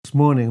this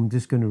morning I'm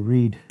just going to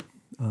read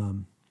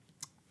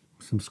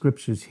some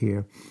scriptures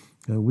here.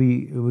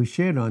 We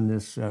shared on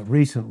this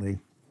recently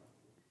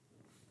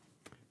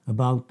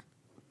about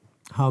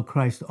how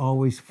Christ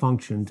always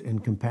functioned in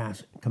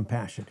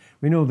compassion.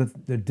 We know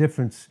that the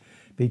difference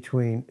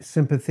between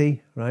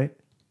sympathy, right?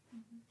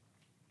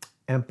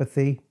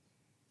 Empathy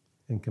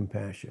and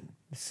compassion.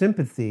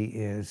 Sympathy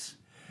is,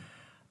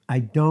 I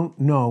don't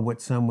know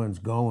what someone's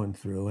going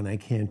through and I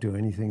can't do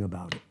anything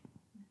about it,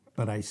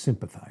 but I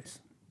sympathize.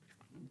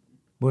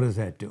 What does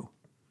that do?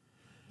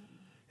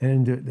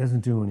 And it doesn't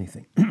do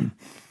anything.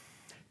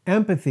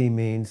 Empathy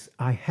means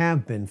I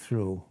have been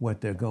through what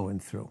they're going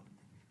through,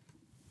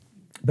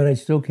 but I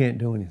still can't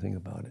do anything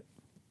about it.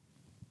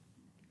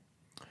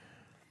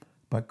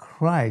 But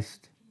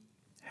Christ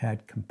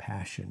had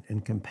compassion,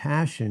 and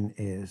compassion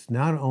is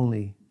not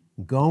only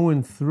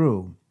going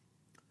through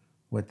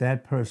what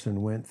that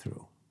person went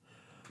through,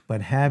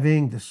 but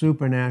having the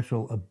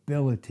supernatural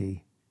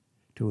ability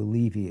to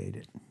alleviate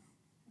it,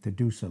 to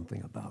do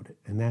something about it,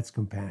 and that's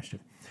compassion.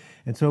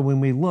 And so when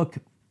we look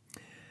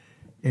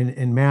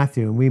in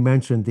Matthew, and we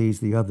mentioned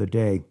these the other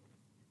day,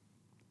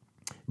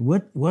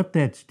 what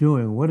that's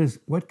doing,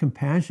 what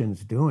compassion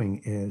is doing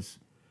is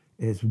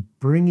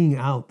bringing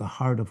out the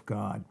heart of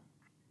God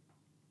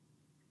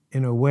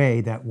in a way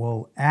that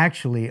will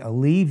actually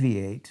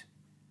alleviate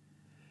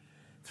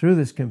through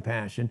this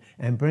compassion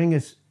and bring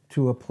us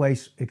to a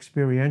place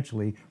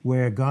experientially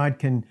where God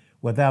can,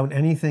 without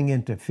anything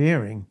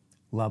interfering,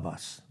 love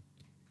us.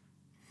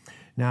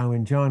 Now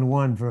in John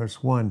 1,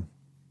 verse 1,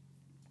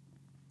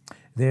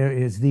 there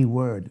is the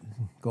Word,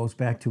 goes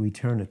back to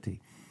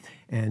eternity.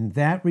 And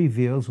that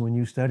reveals, when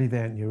you study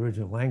that in the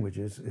original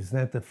languages, is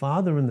that the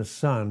Father and the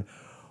Son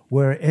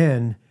were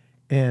in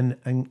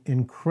an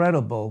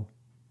incredible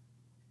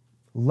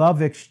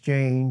love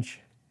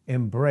exchange,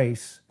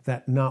 embrace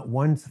that not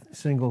one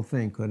single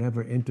thing could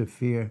ever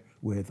interfere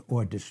with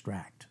or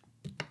distract.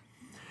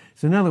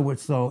 So in other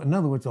words,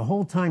 the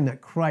whole time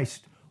that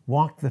Christ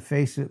walked the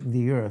face of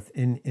the earth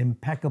in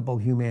impeccable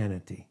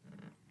humanity,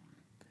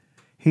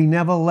 he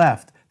never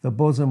left the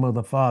bosom of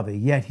the Father,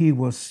 yet he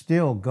was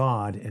still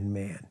God and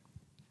man.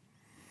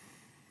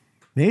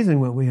 Amazing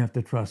what we have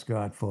to trust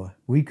God for.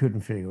 We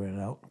couldn't figure it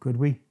out, could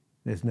we?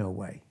 There's no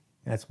way.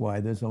 That's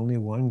why there's only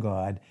one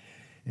God.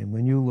 And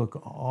when you look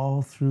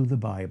all through the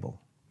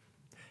Bible,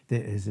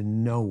 there is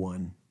no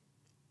one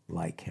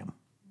like him.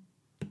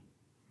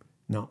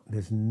 No,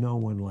 there's no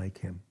one like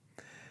him.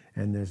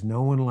 And there's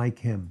no one like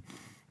him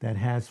that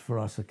has for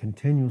us a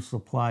continual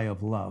supply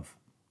of love.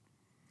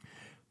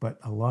 But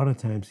a lot of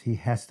times he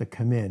has to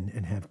come in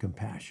and have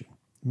compassion.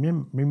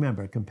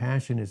 Remember,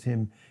 compassion is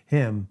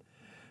him.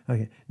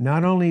 Okay,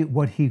 not only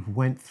what he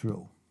went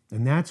through,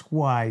 and that's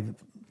why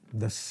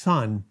the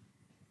Son,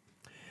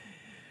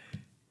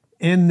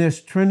 in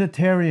this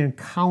Trinitarian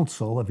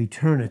council of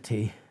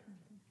eternity,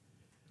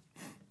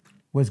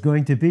 was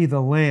going to be the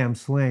Lamb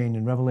slain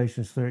in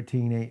Revelation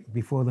 13:8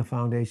 before the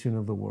foundation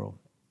of the world.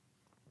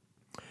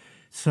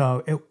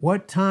 So at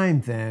what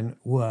time then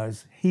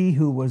was he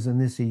who was in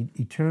this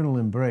eternal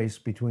embrace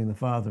between the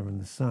Father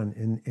and the Son,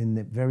 in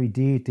the very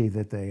deity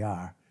that they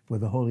are, with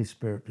the Holy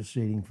Spirit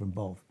proceeding from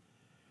both,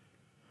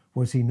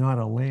 was he not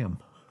a lamb?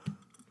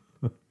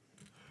 It's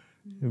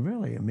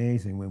really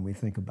amazing when we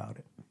think about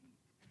it.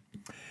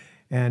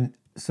 And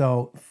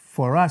so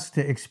for us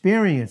to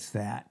experience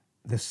that,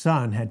 the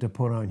Son had to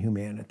put on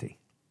humanity.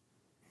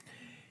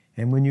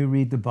 And when you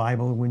read the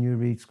Bible, when you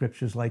read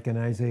scriptures like in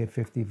Isaiah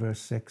 50, verse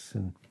 6,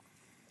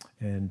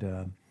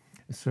 and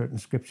certain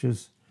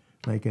scriptures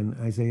like in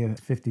Isaiah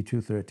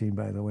 52:13,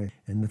 by the way,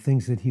 and the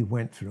things that he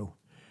went through.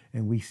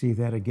 And we see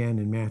that again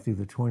in Matthew,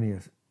 the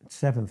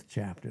 27th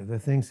chapter, the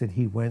things that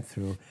he went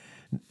through,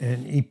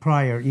 and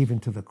prior even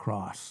to the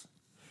cross,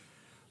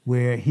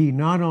 where he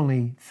not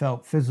only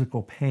felt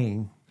physical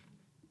pain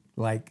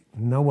like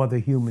no other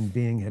human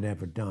being had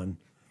ever done.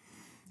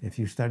 If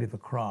you study the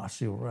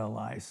cross, you'll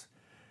realize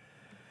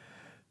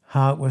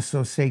how it was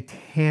so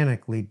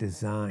satanically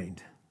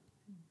designed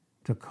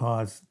to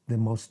cause the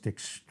most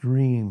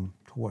extreme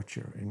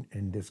torture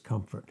and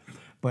discomfort,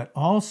 but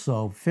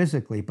also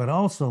physically, but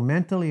also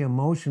mentally,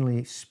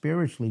 emotionally,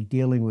 spiritually,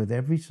 dealing with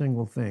every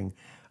single thing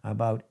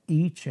about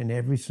each and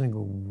every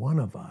single one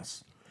of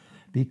us,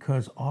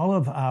 because all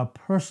of our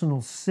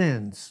personal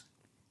sins,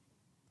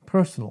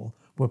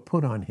 were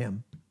put on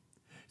him.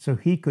 So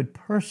he could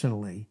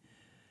personally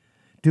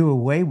do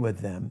away with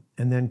them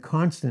and then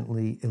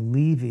constantly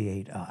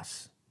alleviate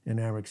us in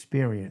our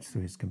experience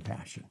through his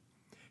compassion,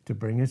 to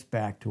bring us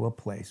back to a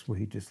place where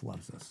he just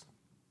loves us.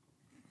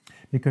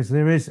 Because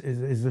there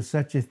is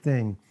such a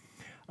thing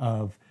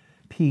of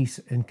peace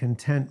and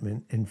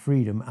contentment and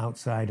freedom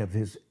outside of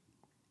his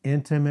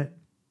intimate,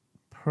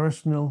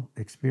 personal,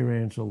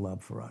 experiential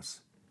love for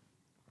us.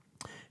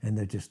 And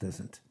there just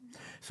isn't.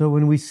 So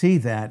when we see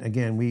that,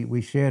 again,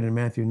 we shared in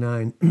Matthew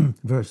 9,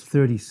 verse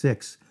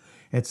 36,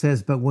 it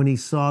says, "But when he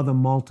saw the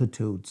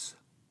multitudes,"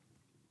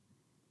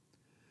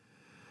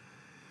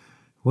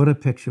 what a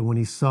picture. When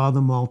he saw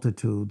the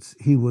multitudes,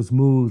 he was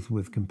moved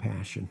with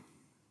compassion.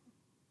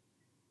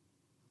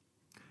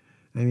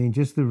 I mean,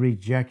 just the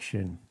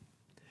rejection,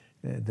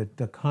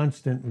 the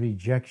constant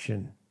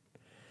rejection,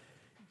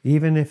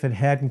 even if it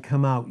hadn't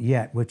come out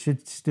yet, which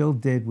it still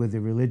did with the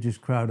religious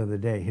crowd of the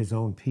day, his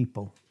own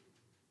people,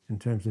 in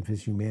terms of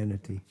his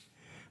humanity,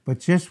 but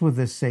just with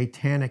the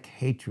satanic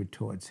hatred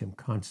towards him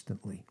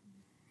constantly,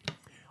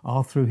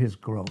 all through his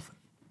growth.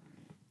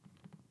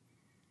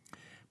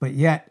 But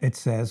yet, it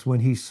says, when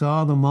he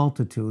saw the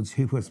multitudes,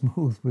 he was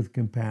moved with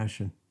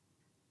compassion.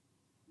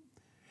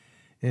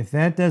 If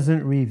that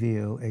doesn't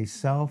reveal a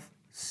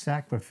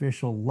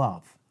self-sacrificial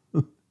love,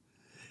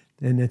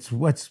 then that's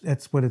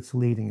what it's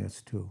leading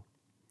us to.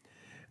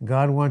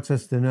 God wants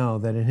us to know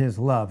that in his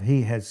love,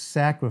 he has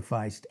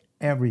sacrificed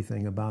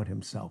everything about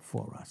himself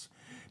for us,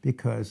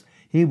 because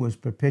he was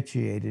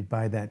propitiated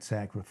by that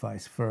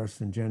sacrifice.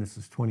 First, in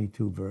Genesis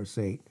 22, verse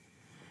 8,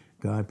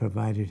 God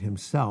provided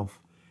himself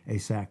a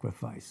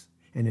sacrifice,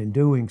 and in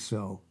doing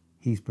so,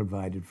 he's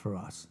provided for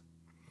us.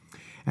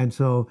 And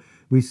so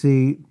we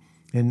see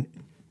in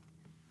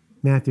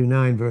Matthew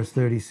 9, verse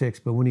 36,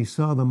 but when he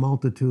saw the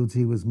multitudes,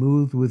 he was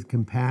moved with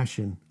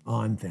compassion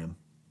on them.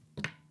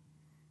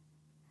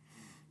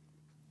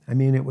 I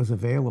mean, it was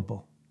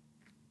available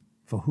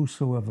for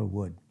whosoever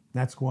would.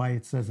 That's why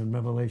it says in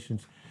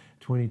Revelations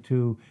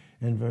 22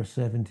 and verse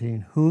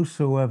 17,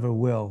 whosoever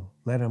will,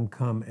 let him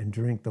come and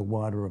drink the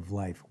water of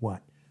life.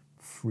 What?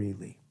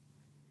 Freely.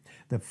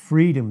 The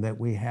freedom that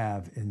we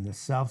have in the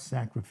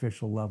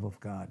self-sacrificial love of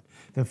God,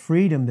 the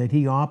freedom that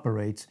he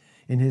operates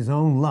in his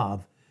own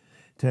love,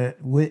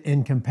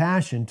 in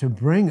compassion, to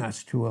bring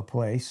us to a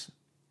place,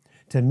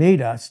 to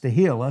meet us, to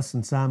heal us.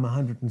 In Psalm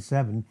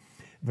 107,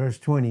 verse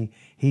 20,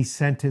 he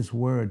sent his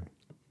word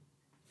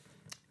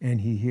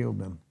and he healed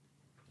them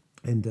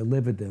and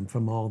delivered them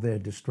from all their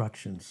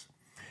destructions.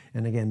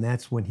 And again,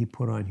 that's when he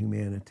put on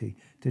humanity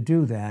to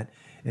do that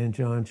in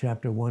John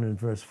chapter 1 and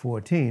verse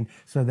 14,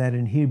 so that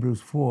in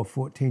Hebrews 4,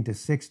 14 to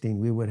 16,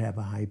 we would have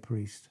a high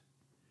priest,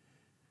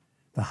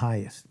 the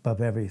highest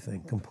above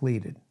everything,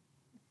 completed.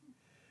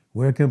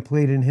 We're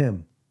complete in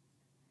him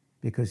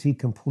because he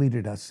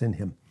completed us in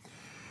him.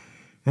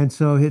 And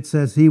so it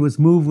says he was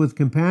moved with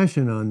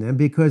compassion on them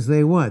because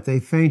they what? They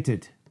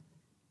fainted.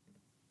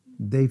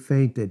 They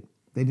fainted.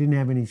 They didn't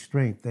have any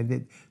strength.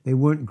 They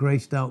weren't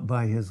graced out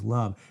by his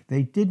love.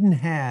 They didn't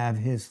have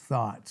his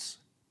thoughts.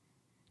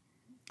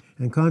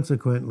 And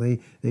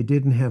consequently, they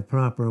didn't have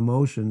proper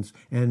emotions.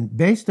 And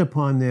based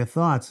upon their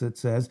thoughts, it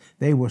says,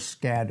 they were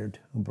scattered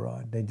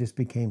abroad. They just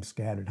became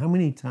scattered. How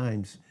many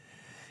times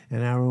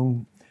in our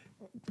own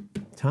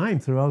time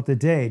throughout the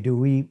day do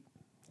we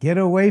get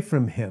away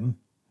from him?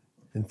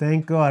 And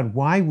thank God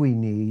why we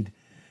need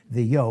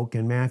the yoke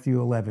in Matthew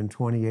 11,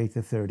 28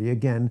 to 30.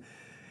 Again,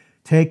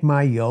 take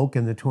my yoke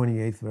in the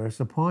 28th verse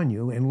upon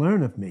you and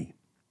learn of me.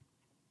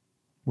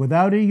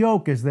 Without a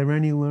yoke, is there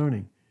any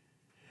learning?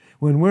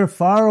 When we're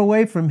far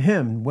away from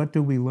him, what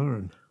do we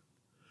learn?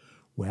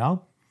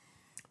 Well,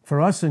 for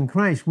us in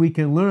Christ, we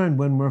can learn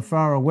when we're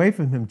far away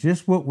from him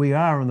just what we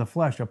are in the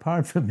flesh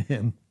apart from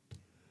him.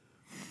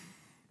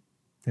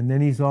 And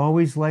then he's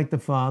always like the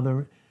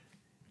father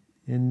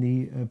in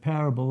the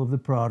parable of the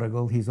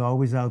prodigal. He's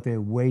always out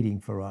there waiting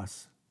for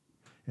us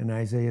in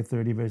Isaiah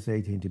 30, verse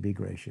 18, to be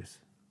gracious,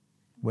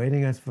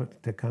 waiting us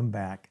to come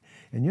back.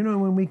 And you know,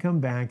 when we come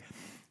back,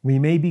 we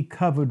may be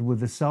covered with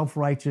the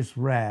self-righteous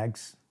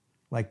rags,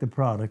 like the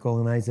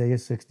prodigal in Isaiah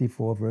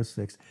 64, verse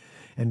 6.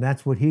 And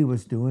that's what he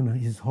was doing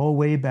his whole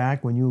way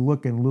back. When you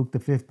look in Luke, the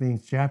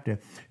 15th chapter,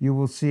 you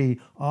will see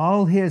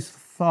all his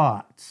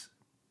thoughts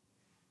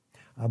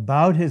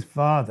about his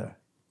father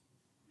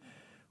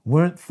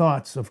weren't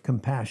thoughts of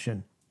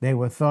compassion. They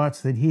were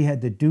thoughts that he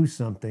had to do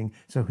something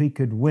so he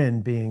could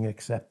win being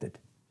accepted.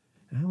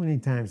 How many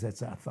times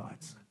that's our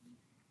thoughts?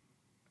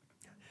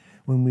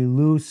 When we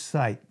lose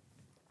sight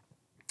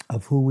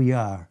of who we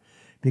are,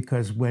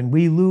 because when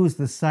we lose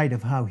the sight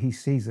of how he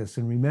sees us,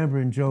 and remember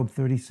in Job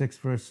 36,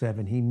 verse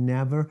 7, he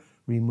never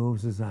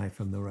removes his eye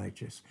from the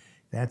righteous.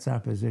 That's our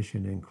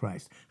position in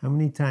Christ. How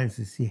many times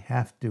does he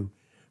have to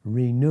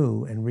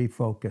renew and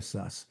refocus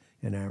us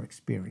in our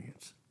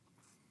experience?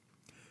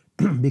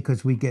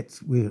 Because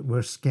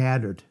we're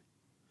scattered.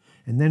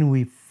 And then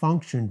we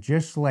function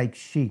just like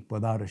sheep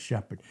without a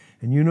shepherd.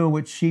 And you know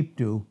what sheep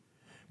do?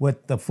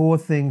 What the four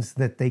things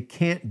that they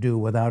can't do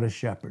without a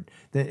shepherd.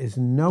 There is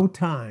no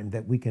time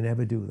that we can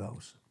ever do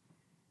those.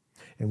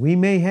 And we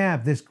may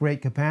have this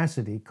great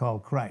capacity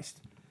called Christ,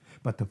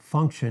 but to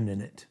function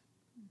in it,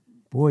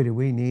 boy, do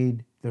we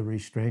need the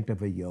restraint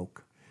of a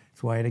yoke.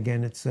 That's why,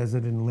 it says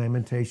it in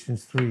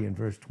Lamentations 3 and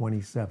verse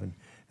 27.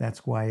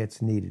 That's why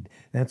it's needed.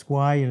 That's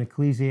why in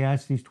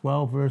Ecclesiastes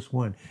 12, verse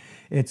 1,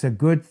 it's a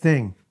good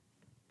thing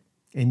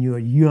in your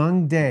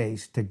young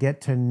days to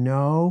get to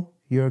know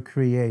your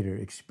Creator,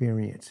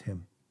 experience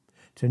him.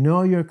 To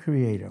know your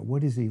Creator,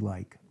 what is he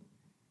like?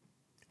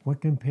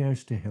 What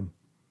compares to him?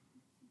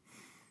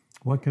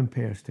 What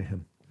compares to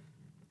him?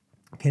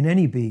 Can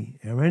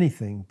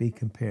anything be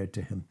compared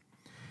to him?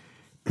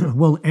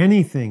 Will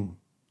anything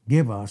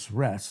give us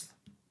rest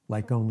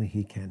like only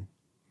he can?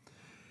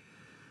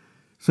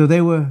 So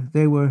they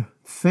were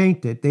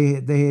fainted.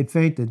 They had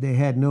fainted. They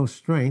had no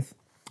strength.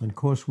 And of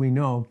course, we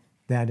know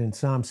that in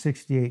Psalm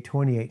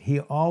 68:28, he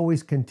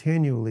always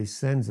continually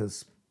sends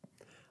us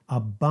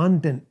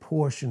abundant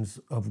portions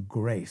of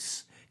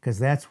grace, because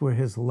that's where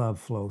his love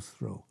flows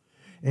through.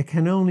 It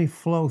can only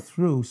flow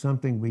through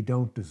something we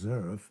don't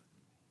deserve.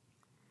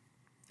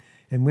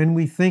 And when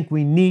we think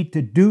we need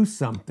to do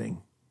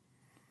something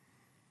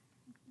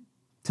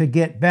to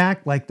get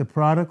back, like the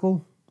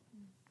prodigal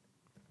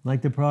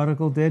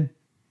did,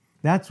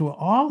 that's where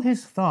all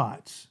his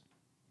thoughts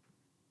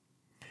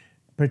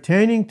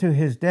pertaining to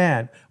his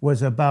dad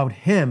was about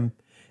him,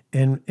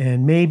 and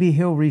maybe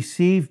he'll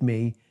receive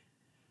me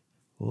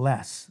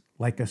less,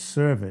 like a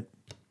servant,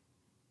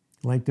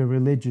 like the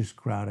religious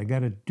crowd. I got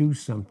to do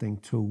something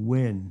to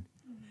win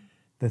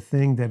the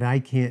thing that I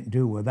can't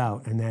do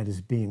without, and that is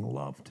being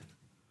loved.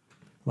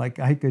 Like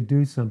I could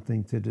do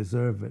something to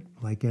deserve it,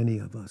 like any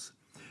of us.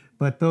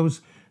 But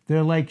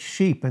they're like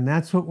sheep, and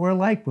that's what we're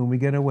like when we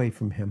get away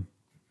from him.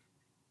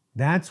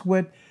 That's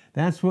when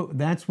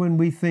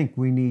we think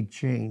we need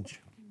change.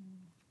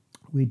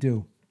 We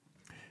do.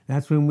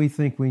 That's when we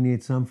think we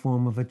need some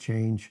form of a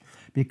change,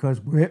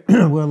 because we're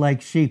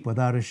like sheep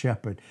without a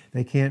shepherd.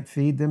 They can't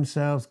feed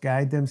themselves,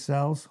 guide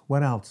themselves.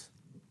 What else?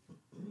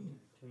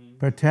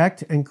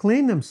 Protect and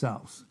clean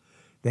themselves.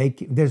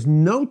 There's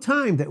no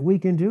time that we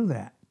can do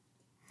that.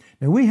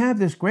 Now, we have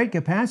this great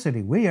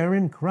capacity. We are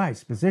in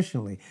Christ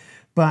positionally.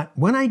 But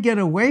when I get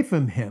away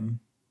from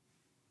him,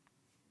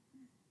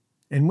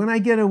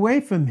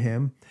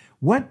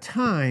 what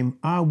time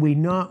are we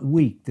not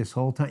weak this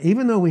whole time?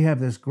 Even though we have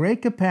this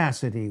great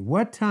capacity,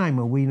 what time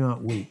are we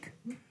not weak?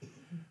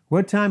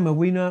 What time are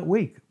we not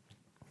weak?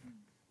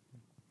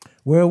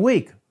 We're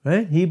weak,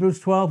 right?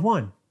 Hebrews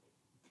 12:1.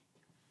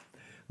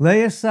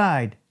 Lay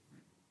aside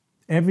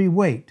every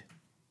weight.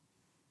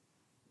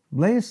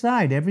 Lay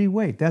aside every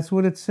weight. That's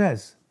what it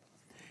says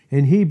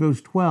in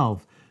Hebrews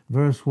 12,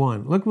 verse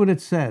 1. Look what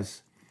it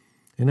says.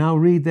 And I'll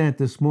read that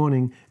this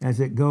morning as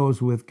it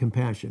goes with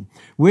compassion.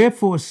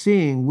 Wherefore,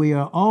 seeing we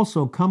are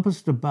also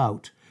compassed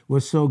about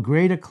with so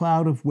great a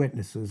cloud of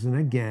witnesses. And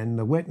again,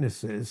 the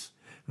witnesses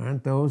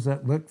aren't those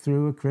that look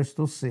through a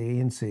crystal sea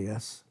and see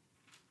us.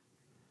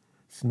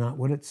 It's not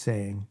what it's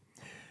saying.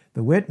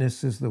 The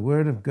witness is the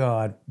word of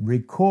God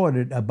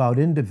recorded about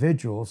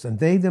individuals, and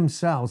they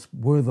themselves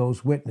were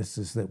those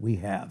witnesses that we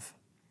have.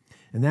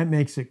 And that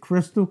makes it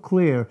crystal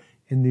clear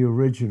in the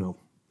original.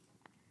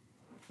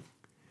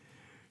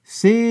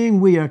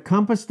 Seeing we are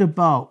compassed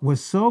about with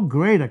so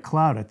great a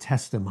cloud of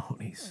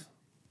testimonies.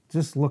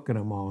 Just look at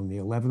them all in the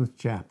 11th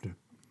chapter.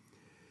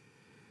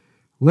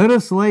 Let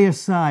us lay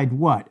aside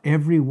what?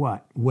 Every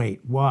what?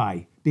 Wait,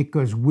 why?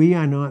 Because we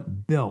are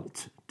not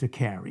built to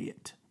carry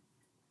it.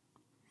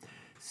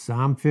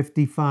 Psalm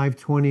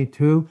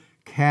 55:22,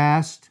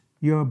 cast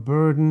your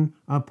burden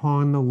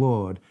upon the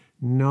Lord.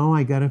 No,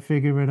 I got to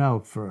figure it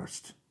out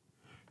first.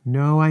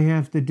 No, I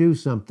have to do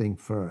something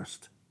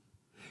first.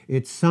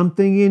 It's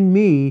something in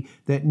me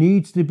that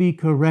needs to be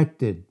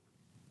corrected.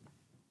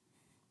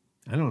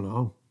 I don't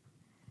know.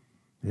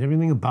 Is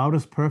everything about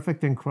us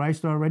perfect in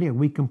Christ already? Are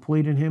we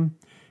complete in him?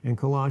 In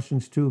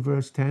Colossians 2,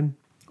 verse 10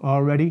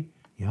 already?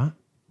 Yeah.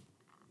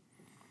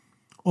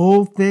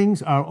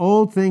 Are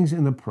old things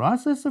in the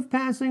process of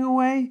passing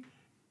away?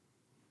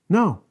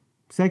 No.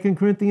 2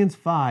 Corinthians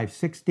 5,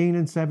 16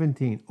 and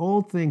 17.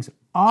 Old things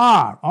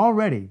are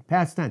already,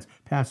 past tense,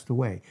 passed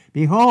away.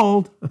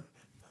 Behold,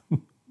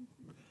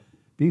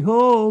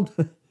 behold.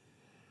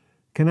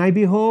 Can I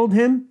behold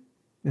him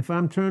if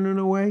I'm turning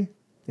away?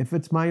 If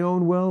it's my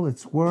own will,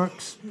 it's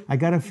works, I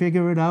got to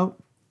figure it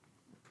out.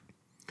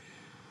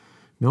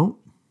 No.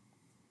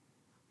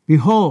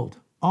 Behold,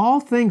 all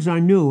things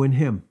are new in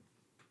him.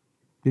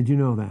 Did you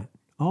know that?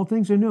 All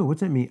things are new.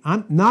 What's that mean?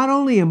 Not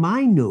only am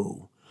I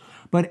new,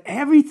 but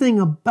everything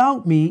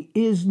about me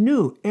is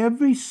new.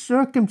 Every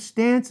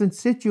circumstance and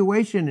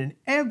situation in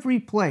every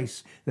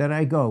place that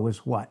I go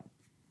is what?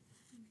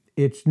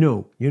 It's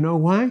new. You know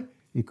why?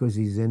 Because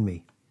he's in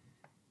me.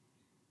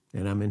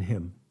 And I'm in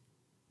him.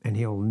 And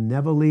he'll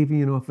never leave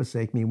me nor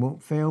forsake me. He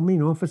won't fail me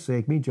nor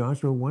forsake me.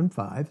 Joshua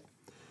 1:5.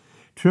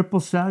 Triple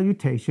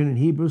salutation in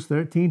Hebrews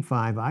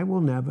 13:5. I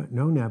will never,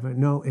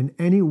 no, in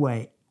any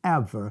way,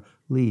 ever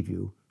leave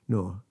you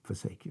nor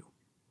forsake you.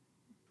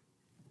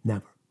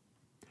 Never.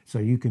 So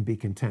you can be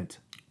content.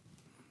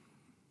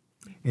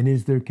 And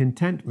is there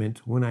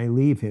contentment when I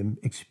leave him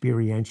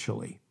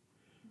experientially?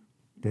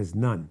 There's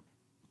none.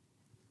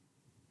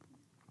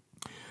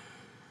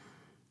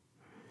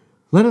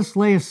 Let us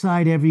lay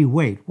aside every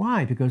weight.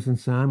 Why? Because in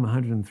Psalm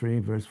 103,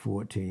 verse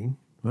 14,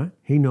 right?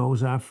 He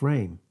knows our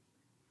frame.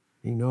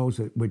 He knows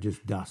that we're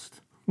just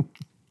dust.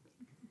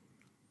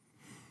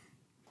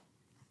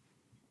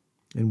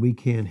 And we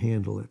can't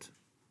handle it.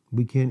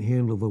 We can't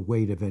handle the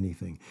weight of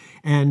anything.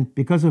 And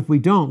because if we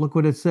don't, look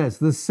what it says.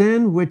 The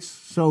sin which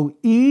so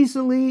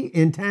easily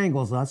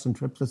entangles us and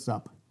trips us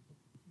up,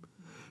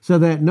 so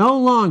that no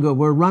longer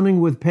we're running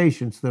with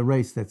patience the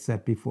race that's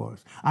set before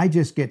us. I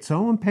just get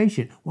so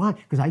impatient. Why?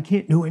 Because I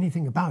can't do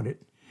anything about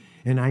it.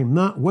 And I'm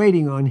not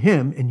waiting on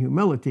him in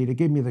humility to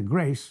give me the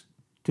grace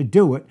to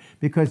do it,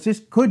 because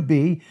this could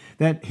be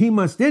that he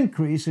must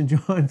increase in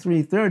John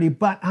 3:30,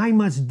 but I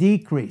must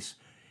decrease.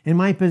 In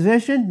my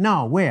position?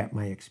 No. Where?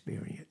 My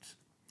experience.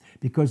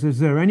 Because is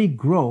there any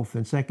growth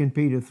in 2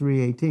 Peter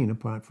 3:18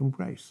 apart from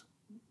grace?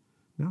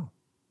 No.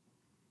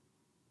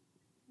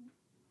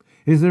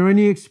 Is there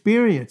any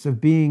experience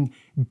of being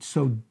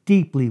so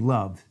deeply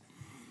loved?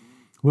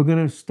 We're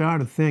going to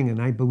start a thing,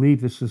 and I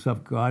believe this is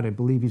of God. I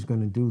believe he's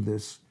going to do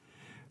this.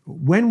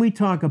 When we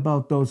talk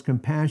about those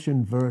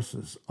compassion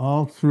verses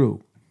all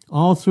through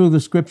the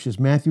scriptures,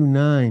 Matthew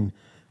 9,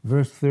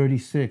 verse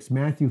 36,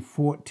 Matthew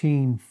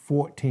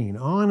 14:14,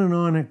 on and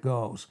on it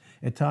goes.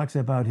 It talks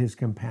about his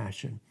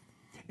compassion.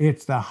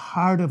 It's the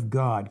heart of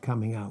God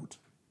coming out.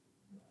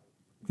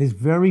 His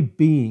very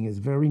being, his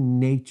very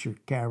nature,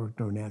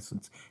 character, and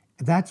essence.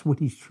 That's what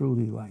he's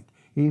truly like.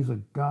 He's a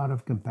God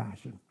of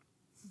compassion.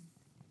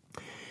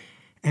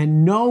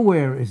 And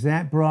nowhere is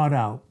that brought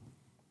out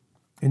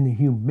in the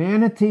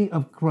humanity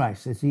of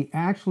Christ as he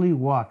actually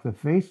walked the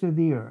face of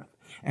the earth,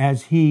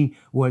 as he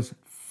was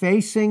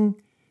facing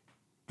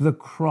the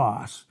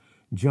cross.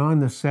 John,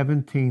 the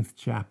 17th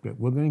chapter.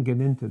 We're going to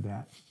get into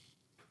that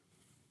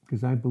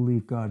because I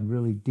believe God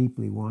really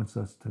deeply wants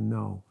us to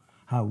know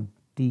how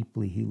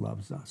deeply he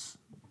loves us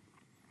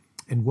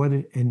and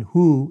and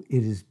who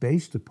it is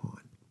based upon.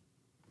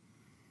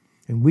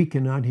 And we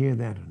cannot hear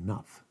that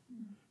enough.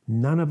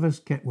 None of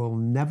us will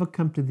never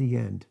come to the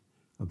end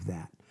of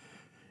that.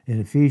 In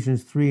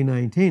Ephesians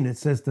 3:19, it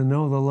says to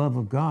know the love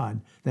of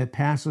God that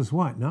passes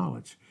what?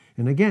 Knowledge.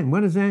 And again, what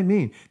does that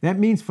mean? That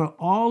means for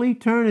all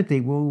eternity,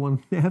 we will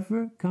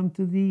never come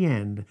to the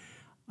end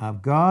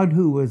of God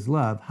who is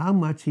love, how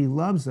much he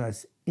loves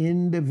us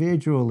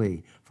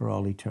individually for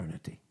all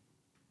eternity.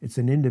 It's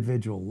an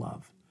individual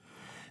love.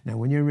 Now,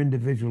 when you're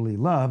individually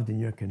loved and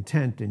you're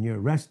content and you're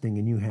resting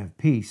and you have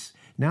peace,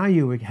 now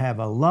you have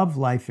a love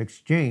life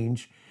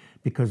exchange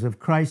because of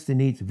Christ in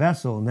each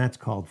vessel, and that's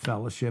called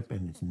fellowship,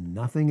 and it's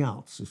nothing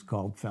else is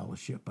called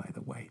fellowship, by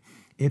the way.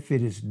 If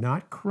it is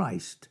not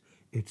Christ,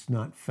 it's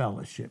not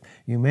fellowship.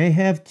 You may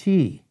have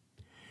tea,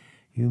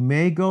 you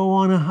may go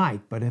on a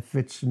hike, but if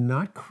it's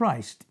not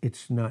Christ,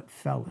 it's not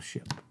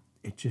fellowship.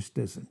 It just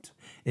isn't.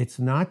 It's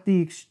not the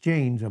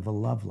exchange of a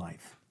love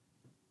life.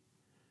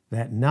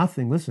 That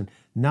nothing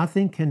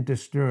can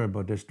disturb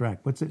or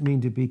distract. What's it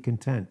mean to be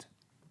content?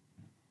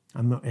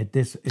 I'm not at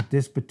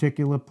this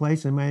particular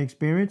place in my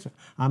experience.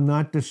 I'm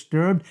not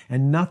disturbed,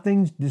 and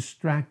nothing's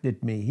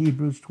distracted me.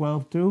 Hebrews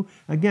 12:2.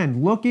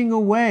 Again, looking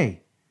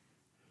away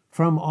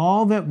from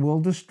all that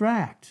will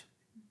distract.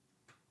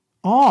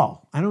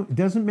 All. It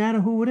doesn't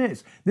matter who it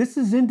is. This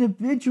is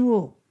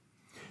individual.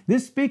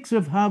 This speaks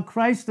of how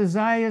Christ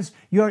desires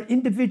your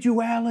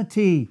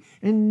individuality,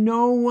 and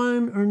no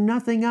one or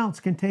nothing else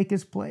can take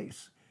his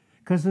place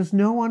because there's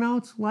no one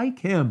else like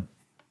him.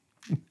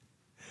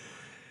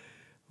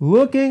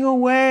 Looking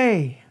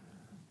away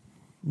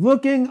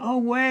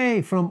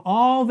from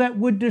all that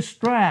would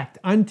distract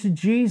unto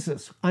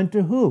Jesus.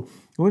 Unto who?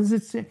 What does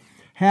it say?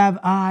 Have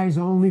eyes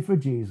only for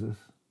Jesus,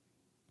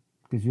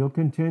 because you'll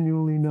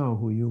continually know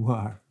who you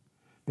are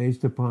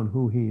based upon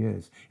who he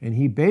is. And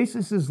he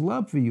bases his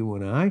love for you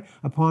and I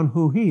upon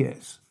who he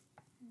is.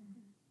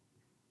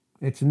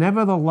 It's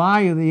never the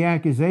lie or the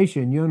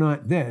accusation, you're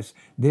not this,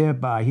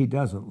 thereby he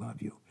doesn't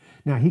love you.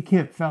 Now, he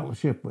can't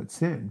fellowship with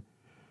sin.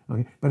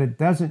 Okay, but it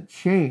doesn't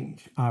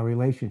change our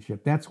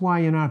relationship. That's why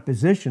in our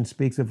position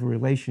speaks of a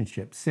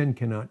relationship. Sin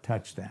cannot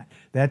touch that.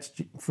 That's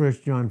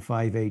 1 John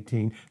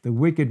 5:18. The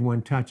wicked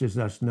one touches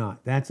us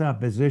not. That's our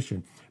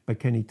position. But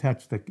can he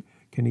touch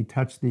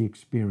the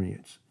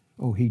experience?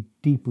 Oh, he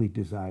deeply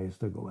desires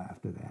to go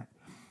after that.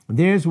 And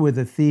there's where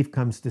the thief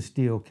comes to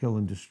steal, kill,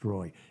 and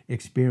destroy.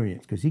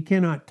 Experience. Because he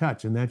cannot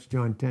touch, and that's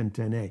John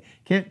 10:10a.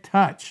 Can't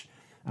touch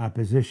our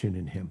position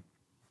in him.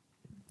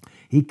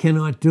 He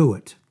cannot do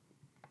it.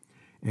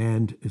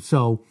 And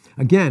so,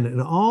 again, in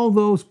all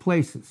those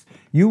places,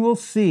 you will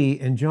see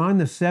in John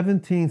the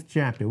 17th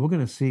chapter, we're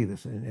going to see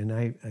this, and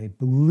I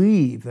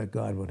believe that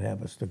God would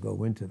have us to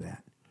go into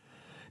that.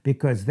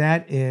 Because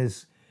that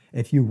is,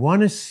 if you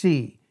want to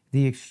see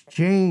the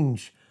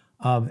exchange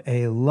of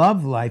a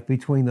love life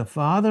between the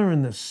Father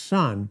and the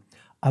Son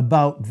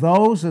about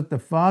those that the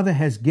Father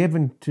has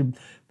given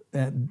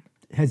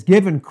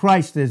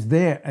Christ as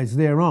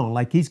their own,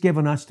 like he's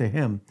given us to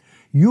him,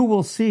 you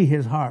will see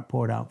his heart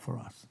poured out for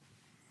us.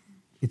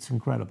 It's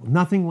incredible.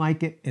 Nothing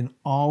like it in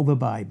all the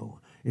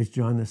Bible is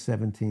John the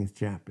 17th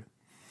chapter.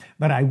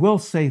 But I will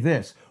say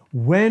this,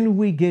 when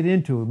we get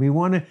into it, we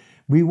want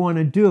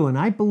to do, and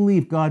I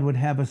believe God would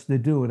have us to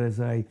do it, as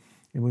I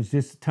was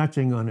just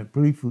touching on it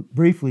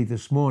briefly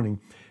this morning.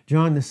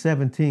 John the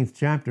 17th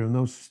chapter and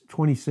those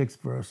 26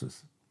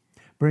 verses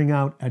bring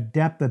out a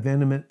depth of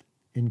intimate,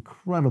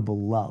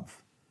 incredible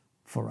love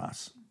for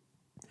us.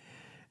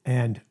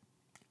 And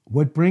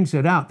what brings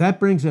it out? That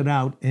brings it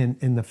out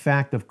in the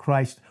fact of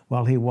Christ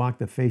while he walked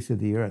the face of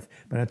the earth.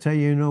 But I'll tell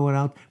you,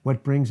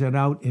 what brings it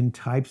out in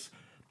types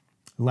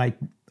like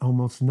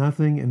almost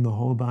nothing in the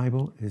whole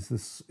Bible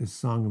is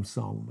Song of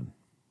Solomon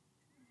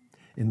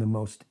in the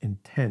most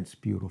intense,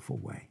 beautiful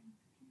way.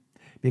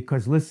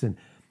 Because listen,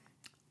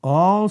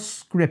 all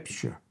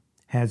Scripture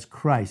has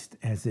Christ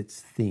as its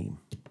theme,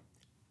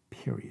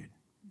 period.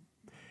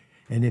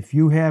 And if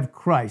you have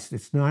Christ,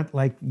 it's not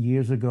like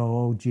years ago,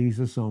 oh,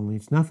 Jesus only.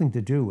 It's nothing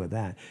to do with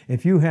that.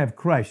 If you have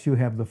Christ, you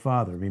have the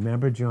Father.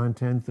 Remember John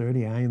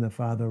 10:30, I and the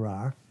Father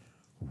are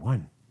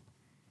one.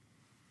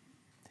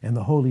 And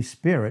the Holy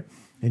Spirit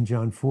in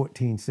John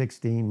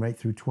 14:16, right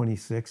through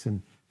 26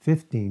 and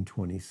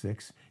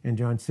 15:26, and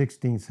John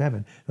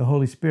 16:7, the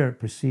Holy Spirit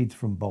proceeds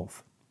from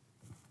both.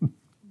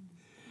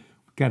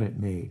 Got it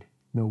made.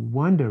 No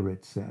wonder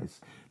it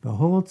says the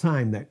whole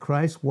time that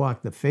Christ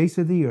walked the face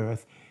of the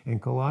earth, in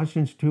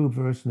Colossians 2,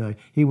 verse 9,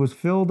 he was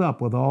filled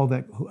up with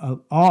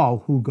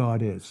all who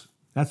God is.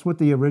 That's what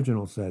the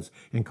original says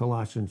in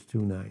Colossians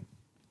 2:9.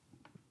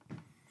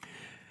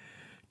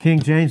 King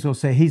James will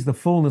say he's the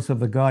fullness of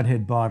the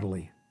Godhead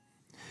bodily.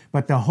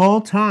 But that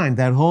whole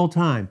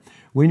time,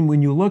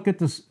 when you look at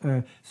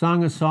the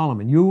Song of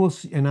Solomon, you will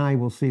see, and I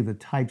will see the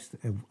types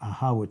of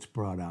how it's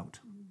brought out.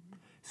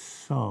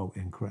 So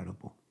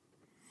incredible.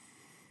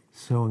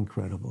 So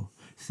incredible.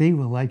 See,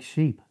 we're like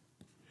sheep.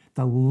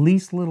 The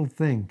least little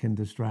thing can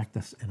distract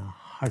us in a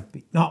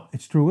heartbeat. No,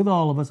 it's true with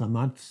all of us. I'm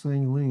not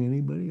singling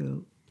anybody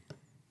out.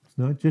 It's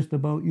not just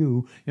about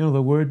you. You know,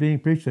 the word being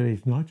preached today,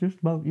 it's not just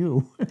about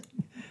you.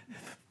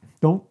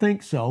 Don't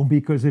think so,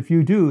 because if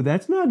you do,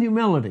 that's not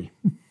humility.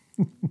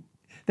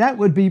 That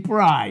would be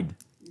pride,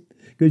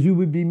 because you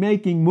would be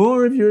making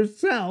more of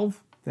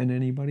yourself than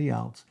anybody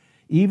else,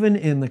 even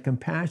in the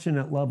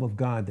compassionate love of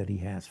God that he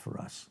has for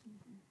us,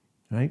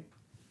 right?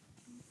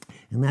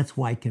 And that's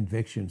why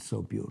conviction's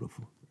so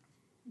beautiful.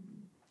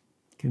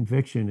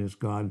 Conviction is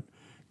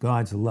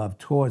God's love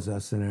towards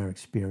us in our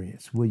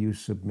experience. Will you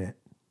submit?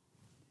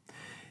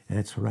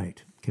 That's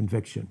right,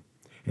 conviction.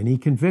 And he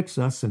convicts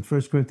us in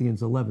 1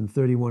 Corinthians 11,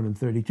 31 and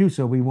 32,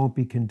 so we won't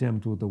be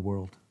condemned with the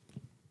world,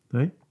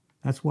 right?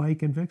 That's why he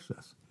convicts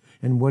us.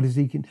 And what does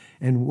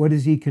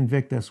he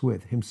convict us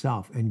with?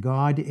 Himself. And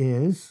God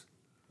is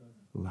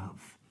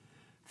love.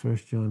 1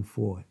 John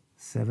 4,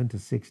 7 to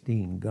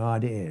 16.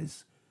 God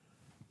is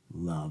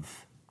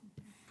love.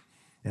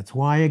 That's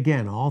why,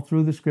 again, all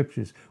through the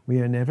Scriptures,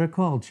 we are never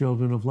called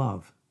children of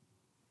love.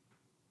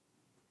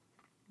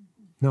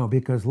 No,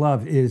 because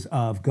love is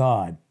of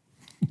God.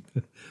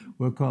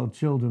 We're called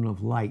children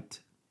of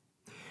light.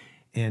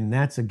 And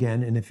that's,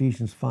 again, in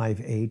Ephesians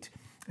 5:8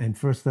 and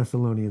 1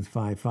 Thessalonians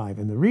 5:5.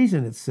 And the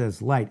reason it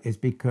says light is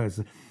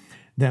because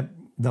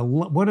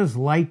what does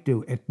light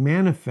do? It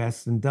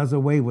manifests and does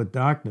away with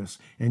darkness.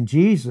 And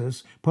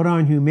Jesus put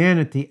on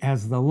humanity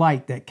as the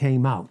light that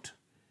came out.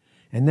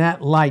 And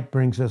that light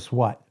brings us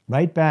what?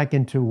 Right back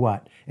into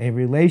what? A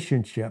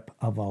relationship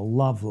of a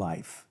love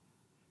life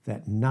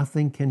that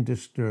nothing can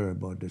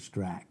disturb or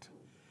distract.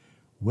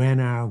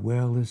 When our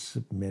will is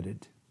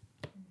submitted.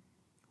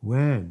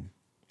 When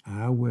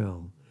our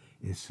will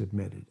is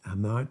submitted.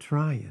 I'm not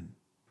trying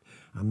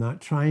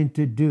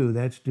to do.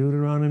 That's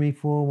Deuteronomy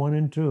 4, 1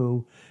 and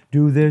 2.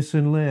 Do this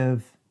and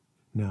live.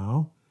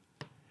 No.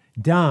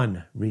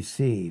 Done.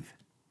 Receive.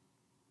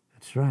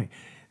 That's right.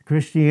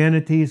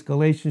 Christianity is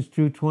Galatians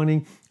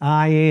 2:20.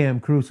 I am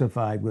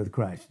crucified with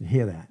Christ. You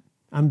hear that?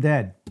 I'm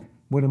dead.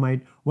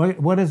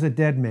 What is a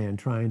dead man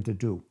trying to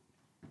do?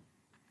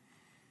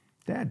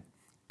 Dead.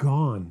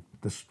 Gone.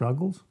 The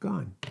struggle's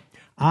gone.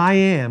 I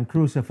am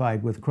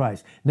crucified with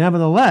Christ.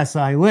 Nevertheless,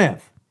 I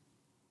live.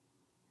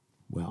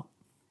 Well,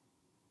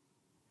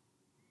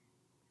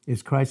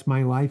 is Christ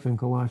my life in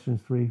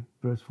Colossians 3,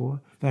 verse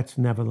 4? That's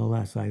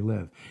nevertheless I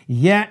live.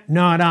 Yet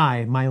not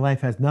I. My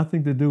life has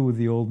nothing to do with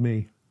the old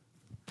me.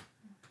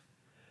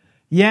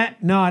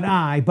 Yet not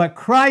I, but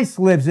Christ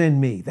lives in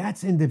me.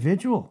 That's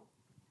individual.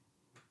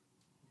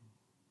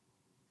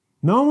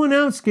 No one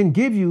else can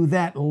give you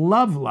that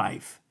love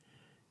life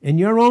in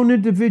your own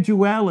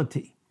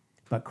individuality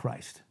but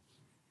Christ.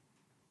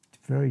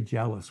 It's very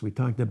jealous. We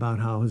talked about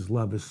how his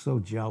love is so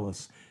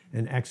jealous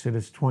in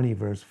Exodus 20,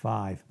 verse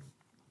 5.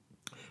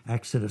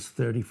 Exodus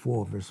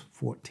 34, verse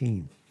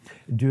 14.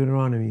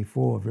 Deuteronomy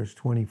 4, verse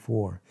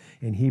 24.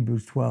 In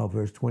Hebrews 12,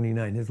 verse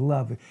 29. His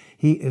love,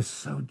 he is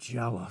so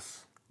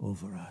jealous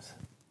over us.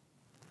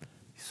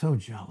 So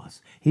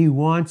jealous. He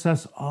wants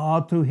us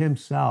all to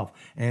himself.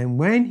 And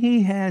when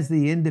he has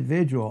the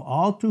individual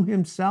all to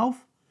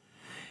himself,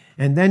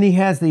 and then he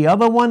has the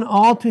other one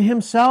all to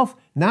himself,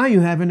 now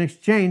you have an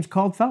exchange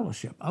called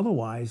fellowship.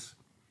 Otherwise,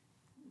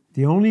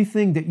 the only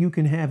thing that you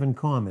can have in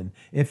common,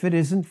 if it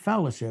isn't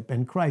fellowship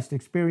and Christ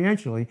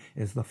experientially,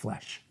 is the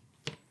flesh.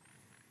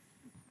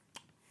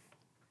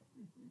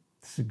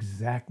 It's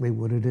exactly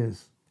what it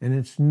is. And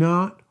it's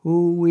not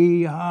who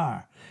we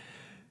are.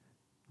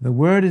 The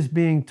word is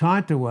being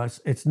taught to us.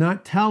 It's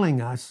not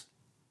telling us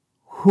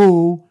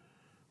who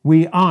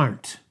we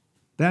aren't.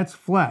 That's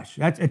flesh.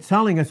 It's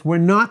telling us we're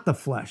not the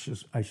flesh,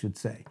 I should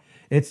say.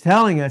 It's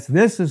telling us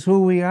this is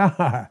who we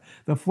are.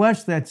 The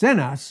flesh that's in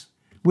us,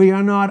 we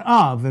are not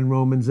of, in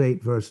Romans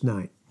 8, verse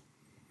 9.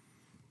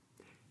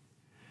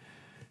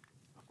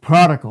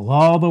 prodigal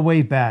all the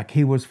way back.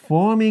 He was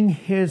forming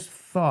his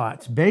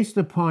thoughts based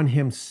upon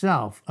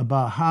himself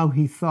about how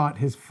he thought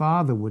his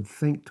father would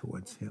think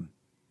towards him.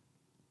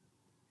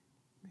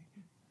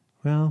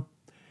 Well,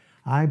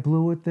 I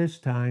blew it this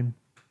time.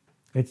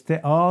 It's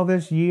all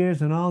this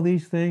years and all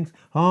these things.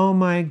 Oh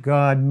my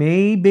God,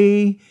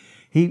 maybe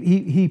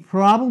he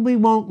probably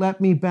won't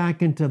let me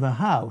back into the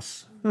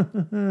house,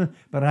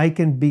 but I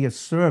can be a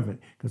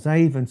servant, because I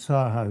even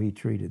saw how he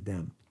treated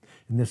them.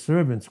 And the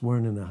servants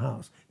weren't in the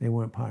house. They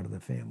weren't part of the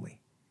family.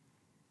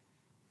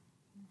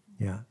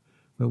 Yeah.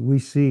 But we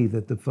see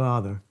that the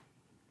father,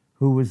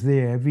 who was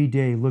there every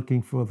day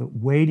looking for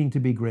waiting to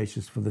be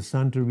gracious for the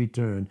son to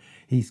return,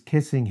 he's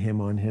kissing him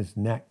on his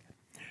neck.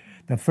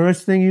 The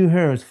first thing you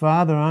hear is,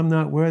 Father, I'm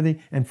not worthy.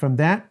 And from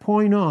that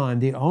point on,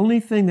 the only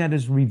thing that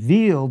is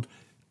revealed,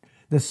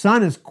 the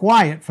son is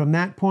quiet from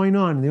that point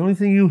on. The only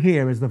thing you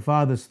hear is the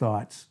father's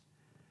thoughts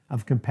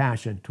of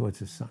compassion towards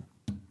his son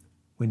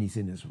when he's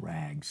in his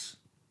rags.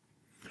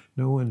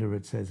 No wonder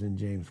it says in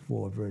James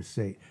 4, verse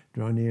 8,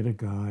 draw near to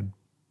God.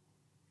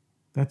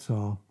 That's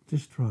all.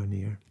 Just draw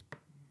near.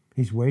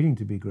 He's waiting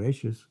to be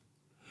gracious.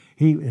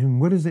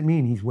 And what does it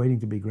mean he's waiting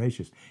to be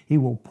gracious? He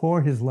will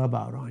pour his love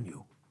out on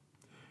you,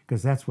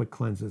 because that's what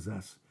cleanses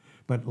us.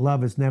 But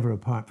love is never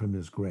apart from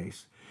his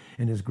grace.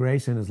 And his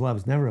grace and his love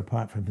is never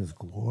apart from his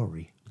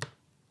glory.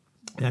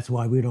 That's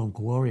why we don't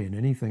glory in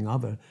anything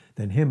other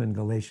than him in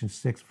Galatians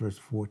 6, verse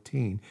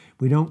 14.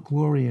 We don't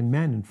glory in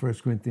men in 1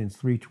 Corinthians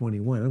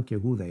 3:21. I don't care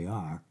who they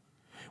are.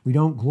 We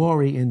don't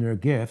glory in their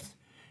gifts,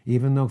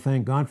 even though,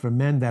 thank God, for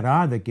men that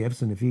are the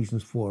gifts in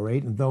Ephesians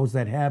 4:8, and those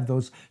that have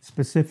those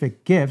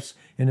specific gifts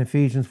in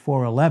Ephesians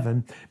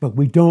 4:11, but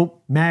we don't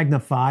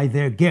magnify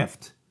their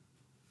gift.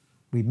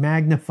 We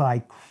magnify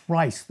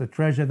Christ, the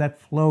treasure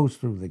that flows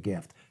through the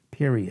gift,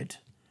 period.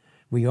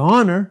 We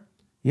honor,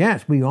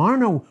 yes, we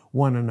honor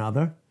one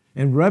another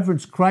and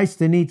reverence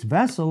Christ in each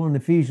vessel in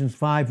Ephesians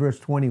 5, verse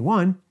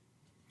 21.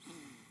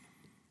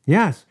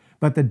 Yes,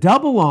 but the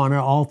double honor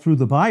all through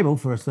the Bible,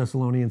 1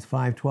 Thessalonians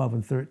 5, 12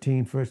 and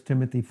 13, 1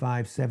 Timothy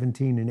 5,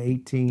 17 and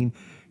 18,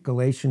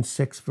 Galatians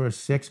 6, verse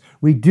 6,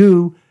 we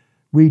do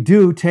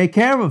take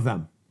care of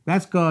them.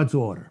 That's God's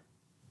order.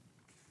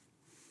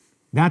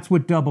 That's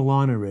what double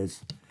honor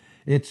is.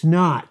 It's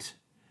not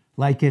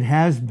like it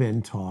has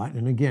been taught.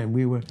 And again,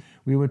 we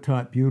were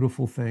taught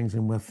beautiful things,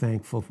 and we're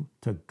thankful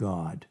to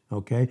God,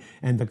 okay?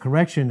 And the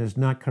correction is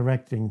not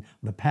correcting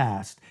the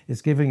past.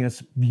 It's giving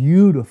us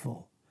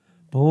beautiful,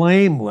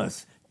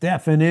 blameless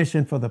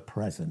definition for the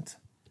present.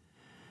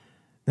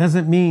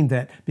 Doesn't mean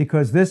that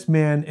because this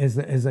man is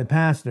a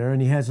pastor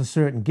and he has a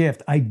certain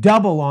gift, I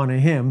double honor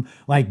him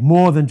like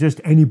more than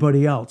just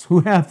anybody else who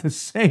have the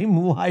same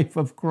life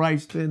of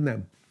Christ in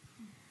them.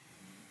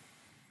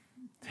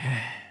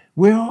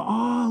 We're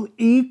all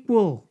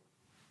equal.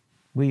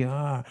 We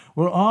are.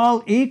 We're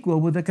all equal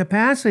with the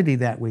capacity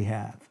that we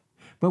have.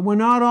 But we're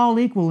not all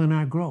equal in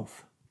our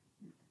growth.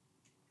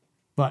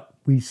 But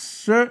we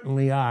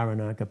certainly are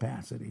in our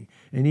capacity.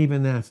 And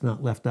even that's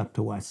not left up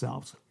to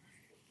ourselves.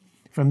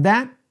 From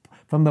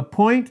the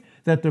point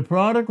that the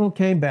prodigal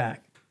came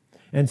back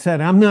and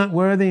said, I'm not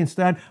worthy, and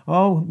started,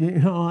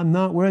 I'm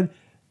not worthy,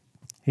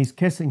 he's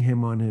kissing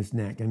him on his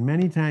neck. And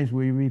many times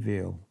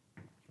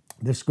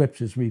the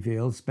scriptures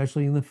reveal,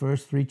 especially in the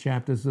first 3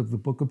 chapters of the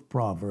book of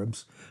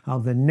Proverbs, how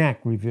the neck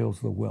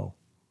reveals the will.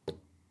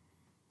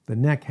 The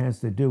neck has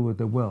to do with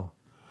the will.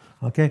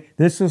 Okay?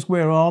 This is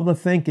where all the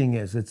thinking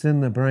is. It's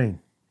in the brain.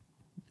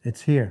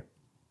 It's here.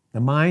 The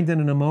mind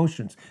and the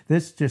emotions.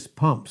 This just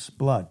pumps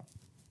blood.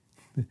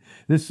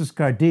 This is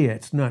cardia.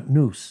 It's not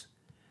nous.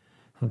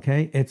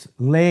 Okay? It's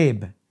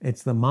lab.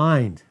 It's the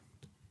mind.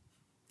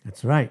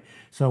 That's right.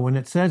 So when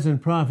it says in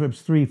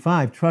Proverbs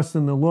 3:5, trust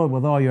in the Lord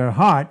with all your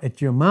heart,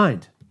 it's your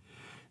mind.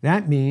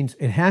 That means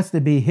it has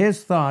to be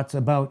his thoughts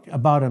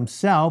about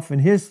himself and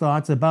his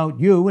thoughts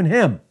about you and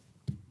him.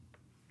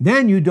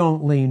 Then you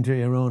don't lean to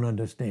your own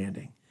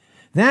understanding.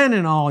 Then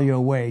in all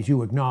your ways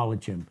you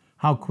acknowledge him.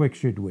 How quick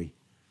should we?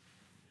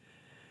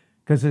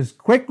 Because as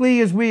quickly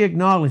as we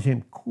acknowledge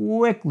him,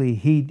 quickly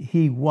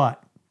he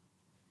what?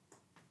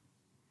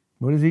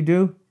 What does he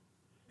do?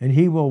 And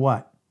he will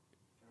what?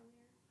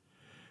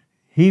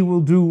 He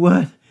will do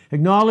what?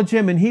 Acknowledge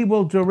him, and he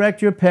will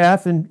direct your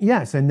path. And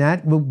yes, and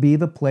that will be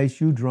the place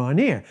you draw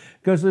near.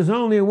 Because there's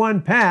only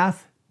one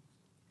path.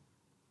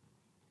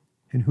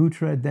 And who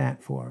tread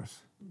that for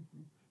us?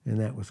 And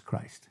that was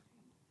Christ.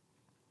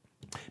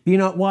 Be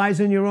not wise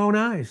in your own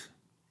eyes.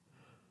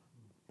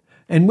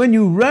 And when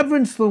you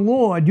reverence the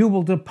Lord, you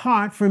will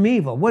depart from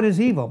evil. What is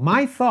evil?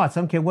 My thoughts,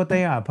 I don't care what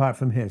they are, apart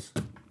from his.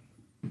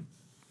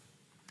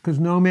 Because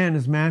no man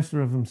is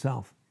master of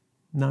himself.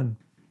 None.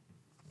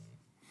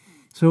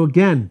 So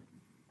again,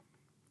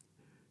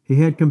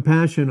 he had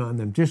compassion on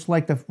them. Just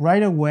like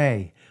right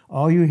away,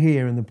 all you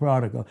hear in the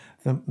prodigal,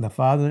 the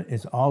father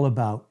is all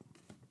about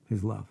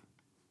his love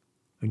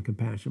and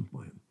compassion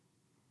for him.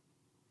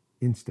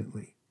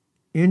 Instantly.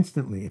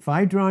 Instantly. If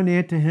I draw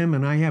near to him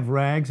and I have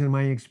rags in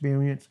my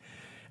experience,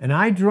 and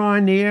I draw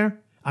near,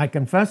 I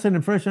confess it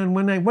in 1 John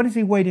 1:9, what is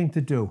he waiting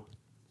to do?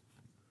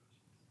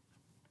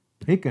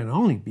 He can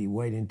only be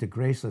waiting to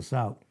grace us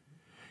out.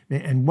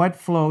 And what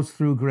flows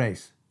through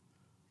grace?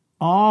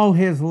 All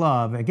his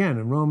love, again,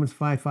 in Romans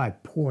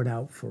 5:5, poured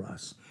out for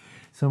us.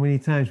 So many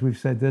times we've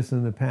said this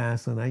in the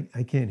past, and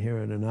I can't hear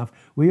it enough.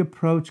 We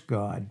approach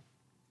God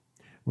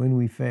when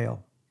we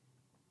fail,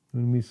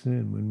 when we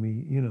sin, when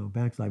we,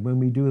 backslide, when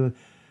we do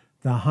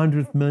the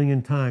 100th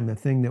million time, the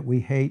thing that we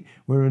hate.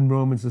 We're in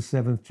Romans, the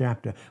 7th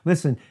chapter.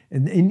 Listen,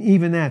 and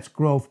even that's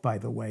growth, by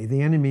the way.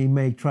 The enemy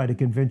may try to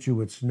convince you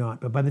it's not,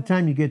 but by the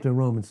time you get to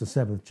Romans, the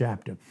 7th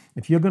chapter,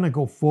 if you're going to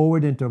go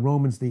forward into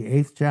Romans, the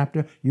 8th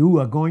chapter, you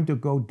are going to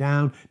go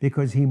down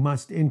because he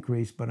must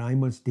increase, but I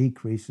must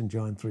decrease in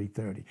John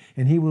 3:30.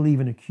 And he will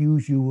even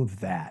accuse you of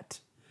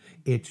that.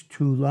 It's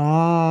too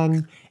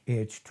long.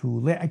 It's too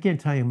late. I can't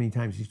tell you how many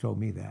times he's told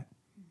me that.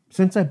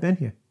 Since I've been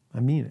here, I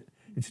mean it.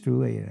 It's too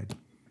late, Ed.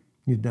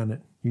 You've done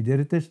it. You did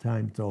it this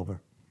time. It's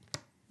over.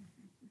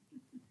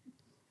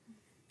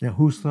 Now,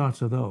 whose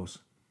thoughts are those?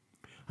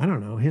 I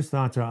don't know. His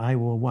thoughts are, I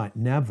will what?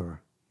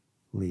 Never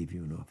leave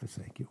you nor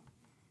forsake you.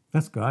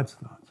 That's God's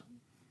thoughts.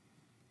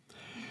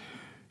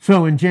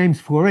 So in James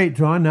 4:8,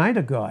 draw nigh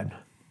to God.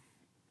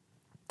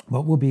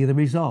 What will be the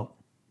result?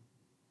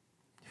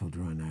 He'll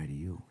draw nigh to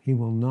you. He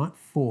will not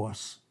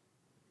force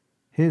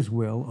his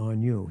will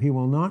on you. He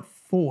will not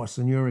force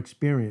in your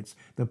experience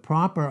the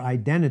proper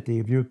identity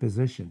of your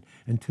position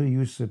until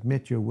you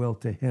submit your will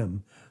to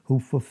him who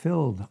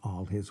fulfilled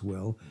all his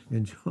will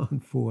in John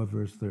 4,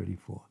 verse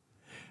 34.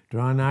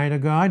 Draw nigh to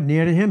God,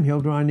 near to him,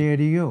 he'll draw near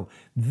to you.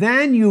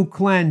 Then you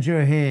cleanse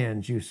your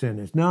hands, you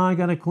sinners. No, I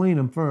got to clean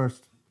them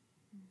first.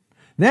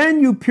 Then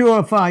you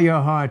purify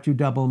your heart, you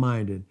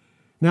double-minded.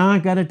 Now I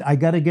got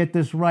to get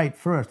this right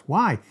first.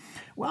 Why?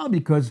 Well,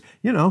 because,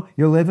 you're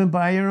living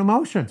by your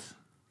emotions.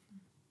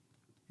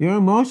 Your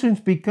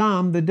emotions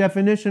become the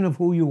definition of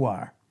who you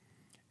are.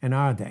 And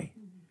are they?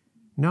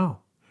 No.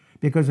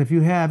 Because if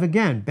you have,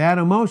 again, bad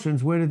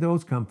emotions, where did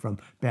those come from?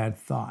 Bad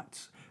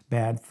thoughts.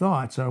 Bad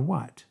thoughts are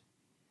what?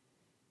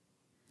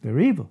 They're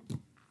evil.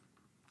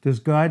 Does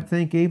God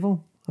think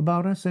evil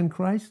about us in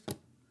Christ?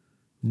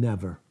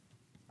 Never.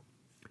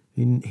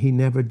 He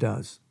never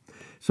does.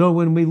 So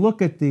when we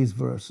look at these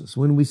verses,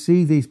 when we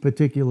see these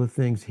particular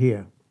things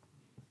here,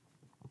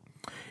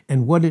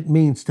 and what it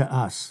means to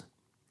us,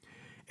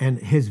 and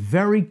his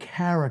very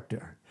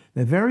character,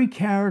 the very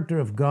character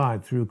of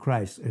God through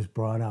Christ is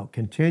brought out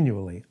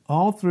continually,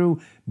 all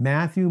through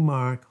Matthew,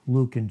 Mark,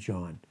 Luke, and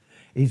John.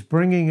 He's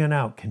bringing it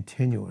out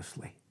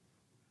continuously.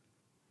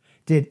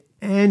 Did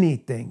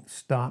anything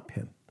stop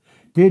him?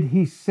 Did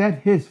he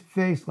set his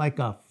face like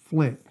a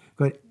flint?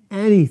 Could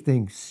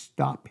anything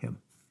stop him?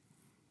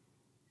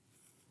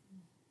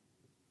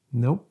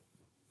 Nope.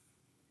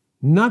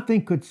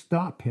 Nothing could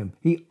stop him.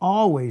 He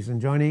always, in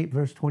John 8,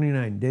 verse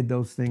 29, did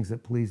those things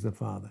that pleased the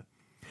Father.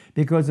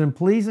 Because in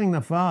pleasing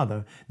the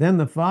Father, then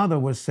the Father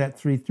was set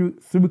free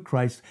through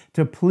Christ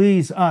to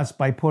please us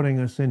by putting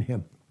us in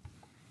him.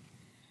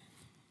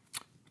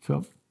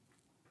 So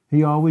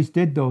he always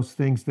did those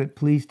things that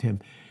pleased him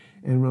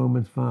in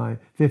Romans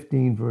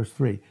 15, verse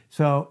 3.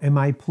 So am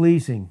I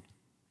pleasing?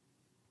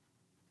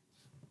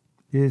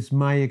 Is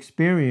my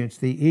experience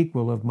the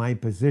equal of my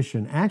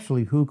position?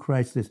 Actually, who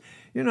Christ is.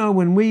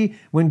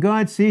 When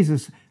God sees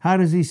us, how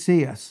does he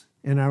see us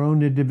in our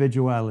own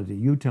individuality?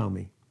 You tell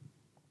me.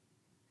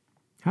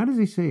 How does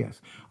he see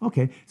us?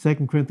 Okay,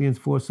 2 Corinthians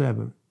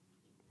 4:7.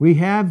 We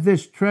have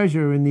this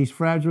treasure in these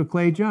fragile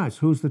clay jars.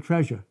 Who's the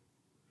treasure?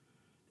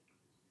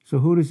 So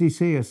who does he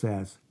see us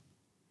as?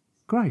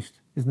 Christ,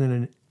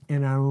 isn't it,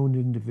 in our own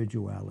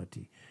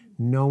individuality?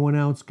 No one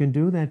else can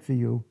do that for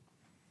you.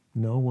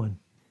 No one.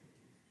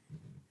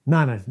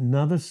 Not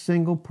another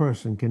single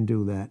person can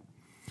do that.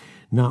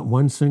 Not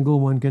one single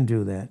one can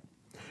do that.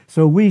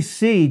 So we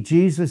see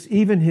Jesus,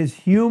 even his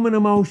human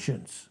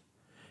emotions,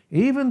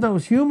 even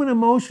those human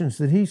emotions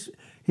that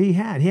he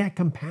had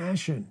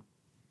compassion.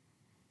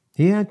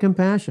 He had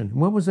compassion.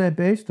 What was that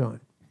based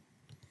on?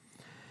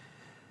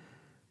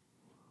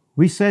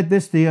 We said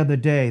this the other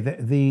day,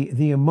 that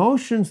the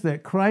emotions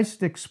that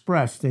Christ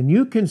expressed, and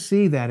you can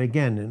see that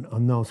again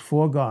on those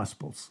four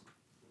Gospels,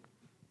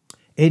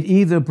 it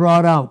either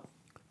brought out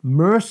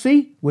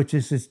mercy, which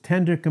is his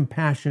tender,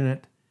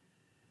 compassionate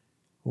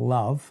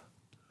love,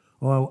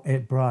 or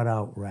it brought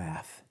out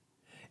wrath.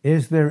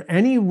 Is there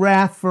any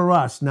wrath for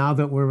us now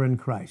that we're in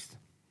Christ?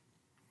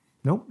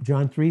 Nope.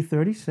 John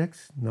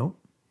 3:36. Nope.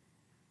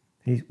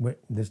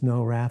 There's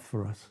no wrath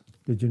for us.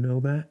 Did you know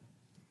that?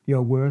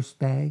 Your worst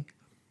day?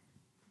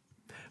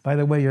 By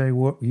the way,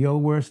 your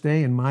worst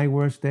day and my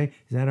worst day,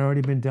 has that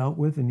already been dealt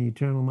with in the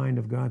eternal mind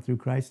of God through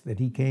Christ that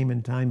he came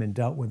in time and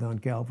dealt with on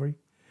Calvary?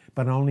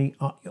 But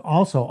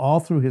also all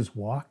through his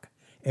walk,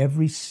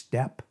 every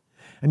step.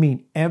 I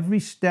mean, every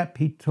step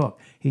he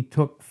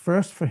took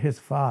first for his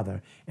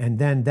Father, and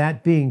then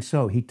that being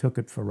so, he took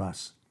it for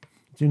us.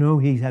 Do you know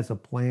he has a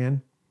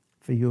plan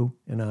for you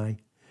and I?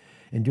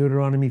 In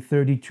Deuteronomy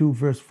 32,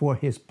 verse 4,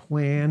 his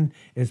plan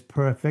is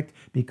perfect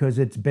because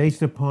it's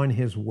based upon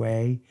his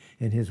way,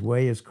 and his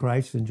way is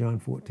Christ in John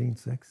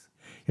 14:6.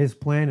 His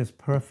plan is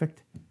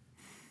perfect.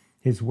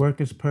 His work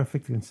is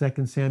perfect in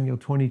 2 Samuel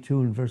 22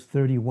 and verse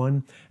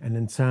 31, and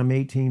in Psalm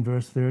 18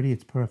 verse 30,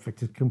 it's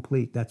perfect, it's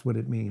complete. That's what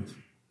it means.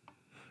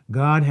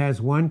 God has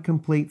one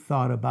complete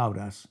thought about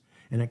us,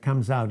 and it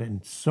comes out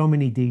in so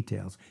many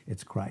details.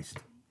 It's Christ.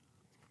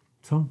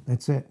 So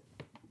that's it.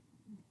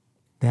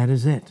 That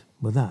is it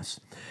with us.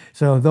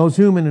 So those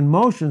human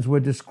emotions were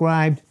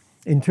described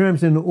in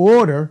terms in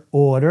order.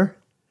 Order.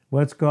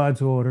 What's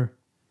God's order?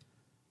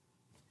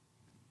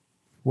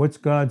 What's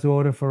God's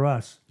order for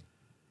us?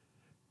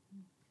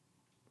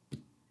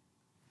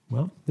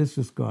 Well, this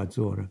is God's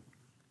order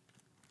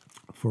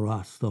for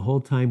us the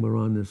whole time we're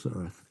on this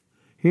earth.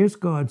 Here's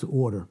God's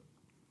order.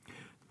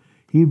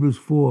 Hebrews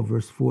 4,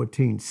 verse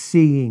 14.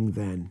 Seeing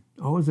then.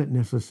 Oh, is it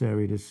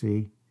necessary to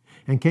see?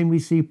 And can we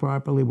see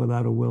properly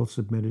without a will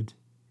submitted?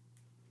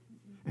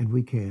 And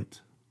we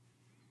can't.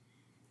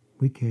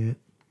 We can't.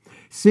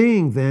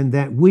 Seeing then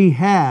that we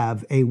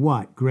have a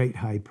what? Great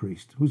high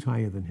priest. Who's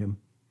higher than him?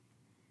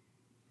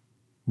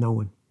 No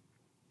one.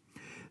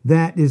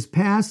 That is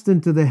passed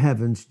into the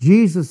heavens,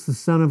 Jesus, the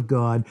Son of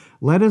God,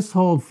 let us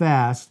hold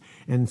fast.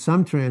 In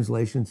some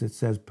translations, it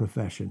says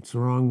profession. It's the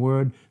wrong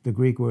word. The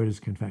Greek word is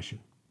confession.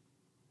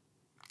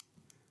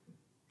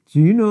 Do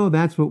you know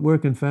that's what we're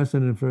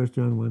confessing in 1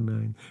 John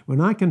 1:9? We're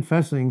not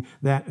confessing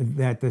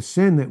that the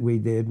sin that we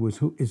did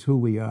is who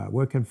we are.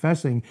 We're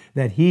confessing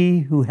that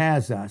he who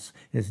has us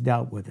has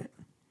dealt with it.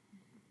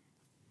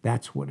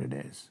 That's what it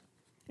is.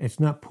 It's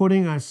not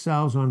putting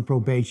ourselves on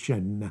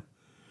probation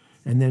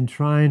and then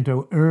trying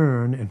to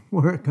earn and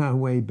work our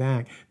way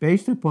back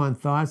based upon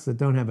thoughts that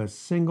don't have a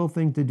single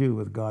thing to do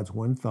with God's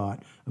one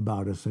thought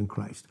about us in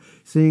Christ.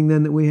 Seeing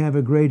then that we have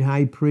a great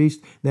high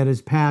priest that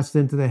has passed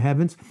into the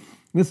heavens.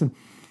 Listen,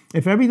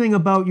 if everything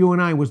about you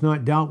and I was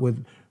not dealt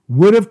with,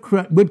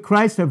 would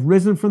Christ have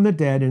risen from the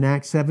dead in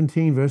Acts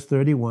 17, verse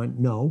 31?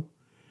 No.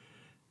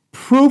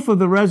 Proof of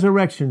the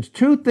resurrections.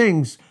 Two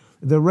things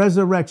the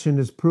resurrection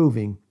is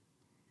proving.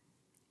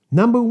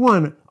 Number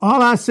one,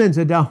 all our sins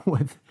are dealt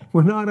with.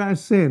 We're not our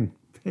sin.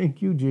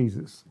 Thank you,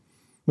 Jesus.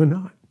 We're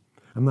not.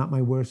 I'm not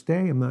my worst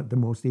day. I'm not the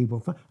most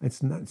evil.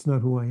 It's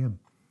not who I am.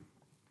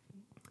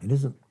 It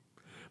isn't.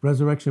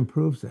 Resurrection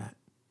proves that.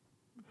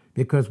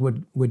 Because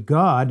would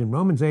God, in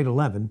Romans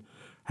 8:11,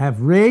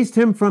 have raised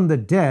him from the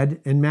dead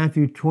in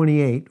Matthew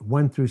 28,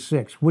 1 through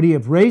 6? Would he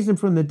have raised him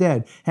from the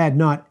dead had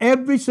not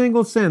every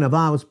single sin of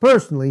ours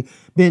personally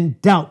been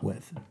dealt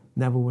with?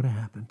 Never would have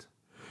happened.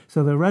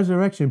 So the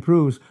resurrection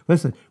proves,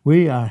 listen,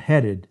 we are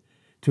headed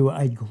to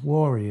a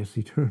glorious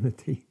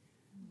eternity.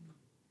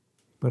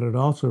 But it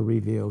also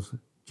reveals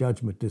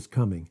judgment is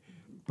coming,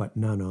 but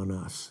none on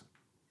us.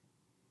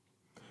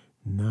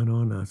 None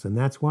on us. And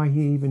that's why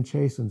he even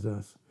chastens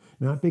us.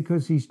 Not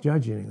because he's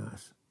judging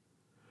us,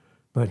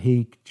 but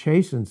he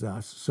chastens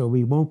us so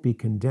we won't be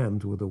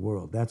condemned with the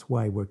world. That's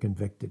why we're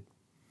convicted.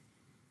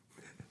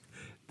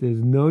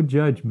 There's no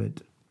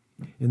judgment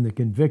in the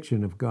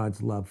conviction of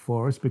God's love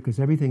for us because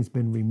everything's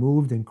been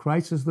removed, and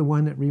Christ is the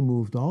one that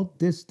removed all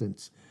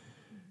distance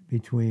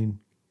between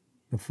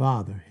the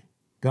Father,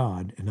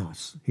 God, and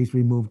us. He's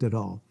removed it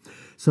all.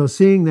 So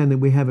seeing then that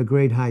we have a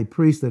great high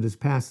priest that has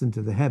passed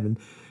into the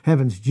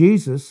heavens,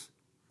 Jesus,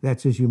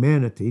 that's his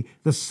humanity,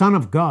 the Son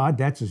of God,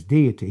 that's his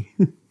deity.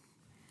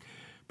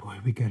 Boy,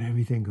 we got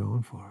everything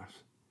going for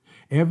us.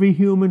 Every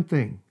human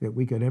thing that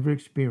we could ever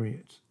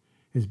experience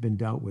has been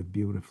dealt with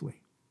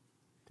beautifully.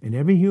 And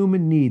every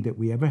human need that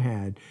we ever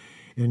had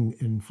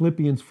in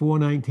Philippians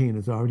 4:19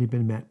 has already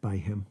been met by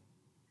him.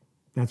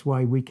 That's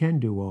why we can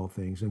do all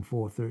things in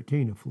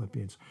 4:13 of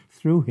Philippians,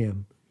 through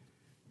him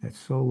that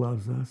so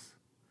loves us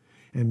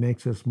and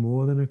makes us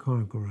more than a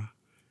conqueror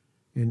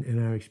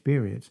in our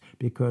experience,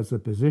 because the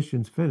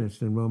position's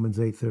finished in Romans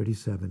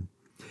 8:37.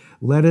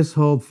 Let us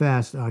hold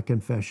fast our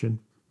confession.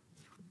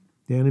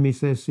 The enemy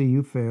says, see,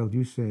 you failed,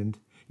 you sinned.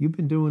 You've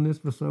been doing this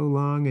for so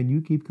long, and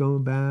you keep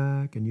going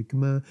back, and you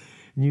come out,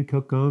 and you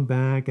keep going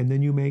back, and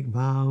then you make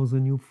vows,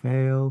 and you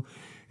fail,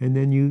 and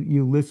then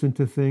you listen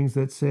to things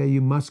that say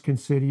you must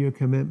consider your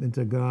commitment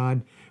to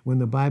God, when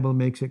the Bible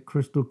makes it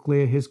crystal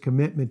clear his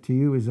commitment to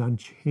you is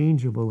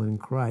unchangeable in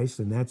Christ,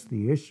 and that's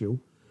the issue.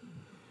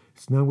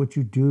 It's not what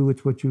you do,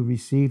 it's what you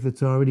receive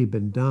that's already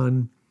been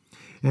done.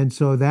 And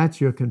so that's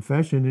your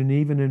confession. And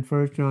even in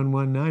 1 John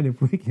 1:9,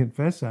 if we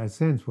confess our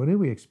sins, what do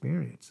we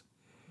experience?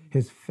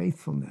 His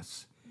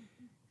faithfulness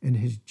and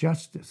his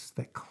justice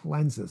that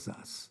cleanses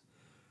us.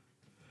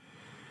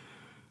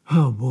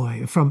 Oh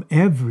boy, from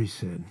every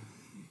sin.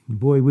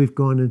 Boy, we've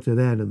gone into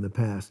that in the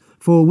past.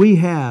 For we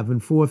have, in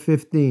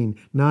 4:15,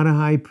 not a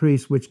high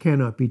priest which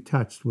cannot be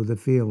touched with the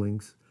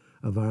feelings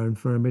of our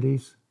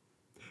infirmities,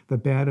 the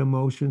bad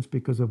emotions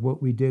because of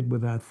what we did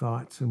with our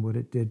thoughts and what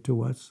it did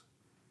to us.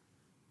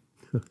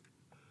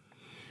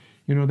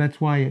 You know,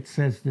 that's why it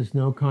says there's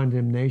no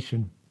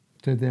condemnation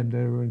to them that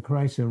are in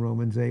Christ in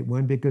Romans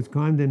 8:1, because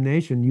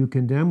condemnation, you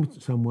condemn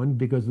someone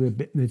because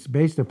it's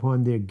based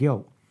upon their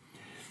guilt.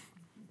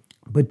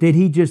 But did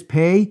he just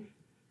pay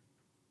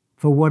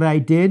for what I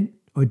did,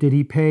 or did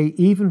he pay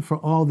even for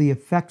all the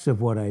effects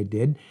of what I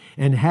did?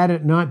 And had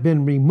it not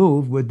been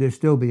removed, would there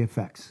still be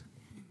effects?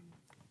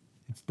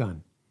 It's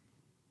done.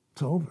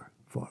 It's over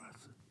for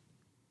us.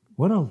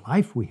 What a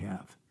life we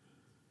have.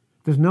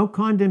 There's no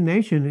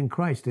condemnation in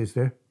Christ, is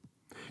there?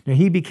 Now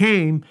he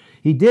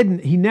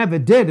never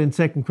did in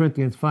 2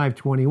 Corinthians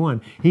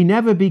 5:21. He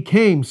never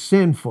became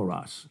sin for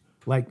us,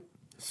 like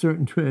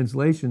certain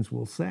translations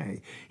will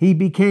say. He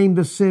became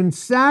the sin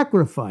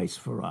sacrifice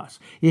for us.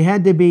 He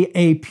had to be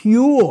a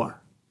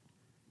pure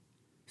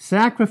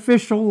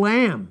sacrificial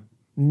lamb.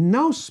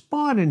 No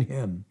spot in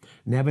him.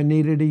 Never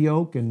needed a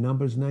yoke in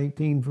Numbers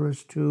 19,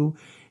 verse 2.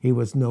 He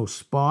was no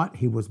spot.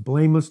 He was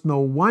blameless. No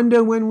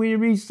wonder when we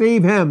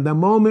receive him, the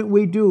moment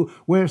we do,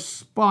 we're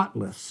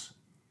spotless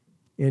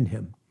in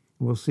him.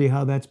 We'll see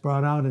how that's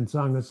brought out in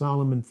Song of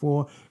Solomon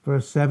 4,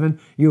 verse 7.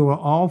 You are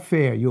all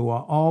fair. You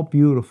are all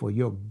beautiful.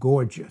 You're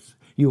gorgeous.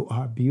 You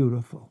are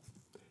beautiful.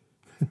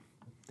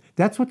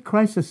 That's what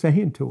Christ is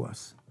saying to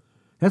us.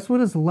 That's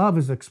what his love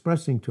is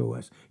expressing to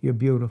us. You're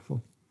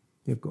beautiful.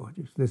 You're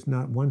gorgeous. There's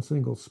not one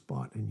single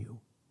spot in you.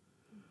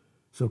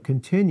 So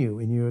continue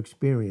in your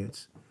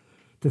experience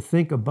to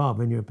think above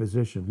in your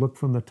position. Look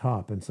from the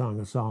top in Song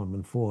of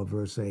Solomon 4,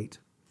 verse 8.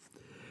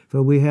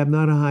 For we have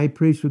not a high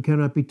priest who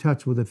cannot be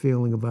touched with the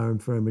feeling of our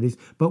infirmities,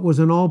 but was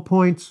in all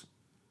points,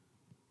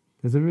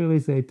 does it really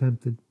say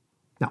tempted?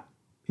 No,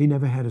 he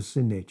never had a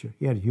sin nature.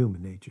 He had a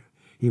human nature.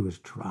 He was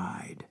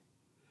tried.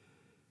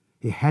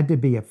 He had to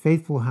be a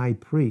faithful high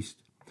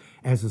priest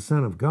as the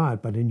Son of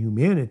God, but in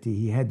humanity,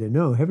 he had to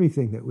know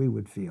everything that we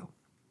would feel.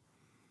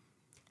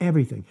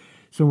 Everything.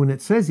 So when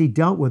it says he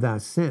dealt with our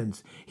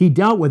sins, he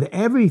dealt with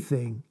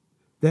everything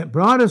that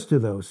brought us to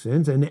those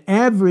sins, and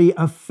every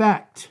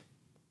effect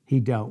he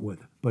dealt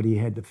with, but he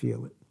had to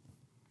feel it.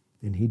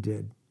 And he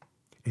did.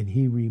 And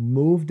he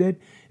removed it.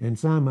 In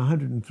Psalm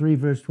 103,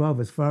 verse 12,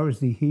 as far as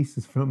the east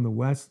is from the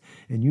west,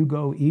 and you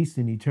go east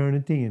in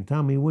eternity, and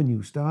tell me when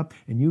you stop,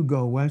 and you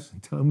go west,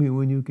 and tell me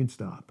when you can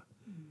stop.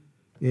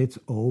 It's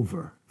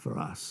over for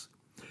us.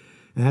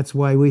 That's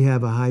why we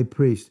have a high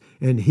priest.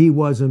 And he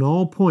was in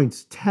all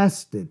points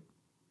tested,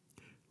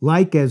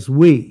 like as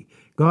we.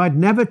 God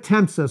never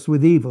tempts us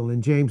with evil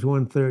in James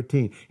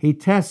 1:13. He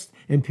tests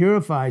and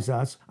purifies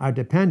us, our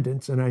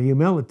dependence and our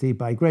humility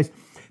by grace,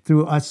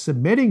 through us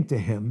submitting to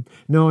him,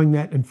 knowing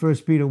that in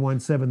 1 Peter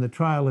 1:7, the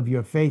trial of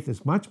your faith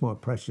is much more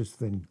precious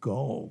than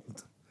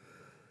gold.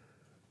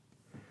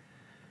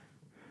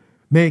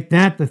 Make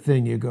that the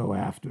thing you go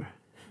after,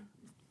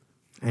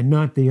 and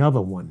not the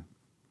other one.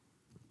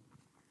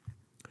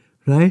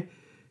 Right?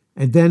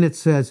 And then it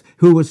says,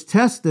 who was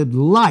tested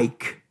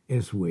like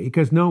as we,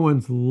 because no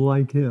one's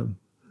like him.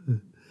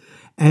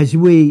 As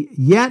we,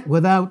 yet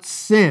without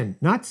sin,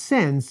 not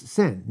sins,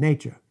 sin,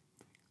 nature.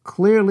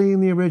 Clearly in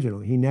the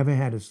original, he never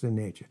had a sin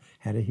nature,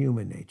 had a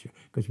human nature.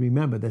 Because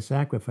remember, the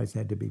sacrifice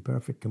had to be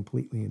perfect,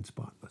 completely, and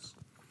spotless.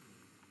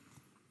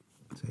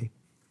 See?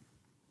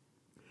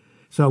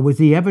 So was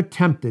he ever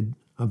tempted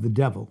of the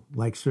devil,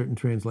 like certain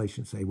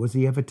translations say? Was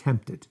he ever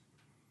tempted?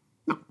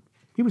 No,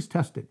 he was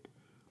tested.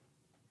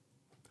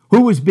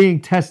 Who was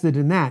being tested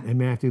in that? In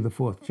Matthew the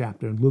 4th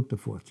chapter and Luke the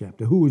 4th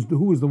chapter. Who was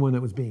the one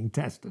that was being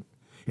tested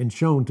and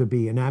shown to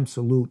be an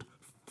absolute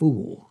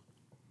fool?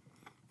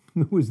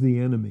 Who was the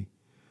enemy?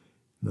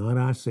 Not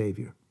our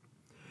Savior.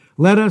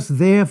 Let us,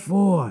 there's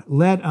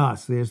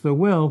the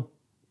will,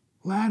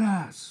 let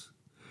us.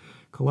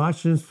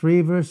 Colossians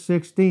 3, verse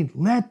 16,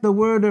 let the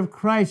word of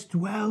Christ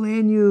dwell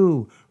in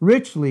you,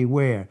 richly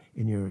where?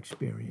 In your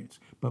experience.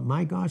 But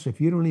my gosh,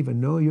 if you don't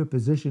even know your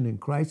position in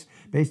Christ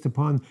based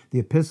upon the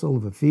epistle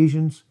of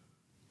Ephesians,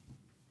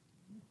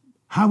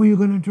 how are you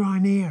going to draw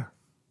near?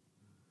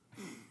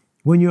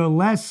 When you're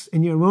less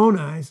in your own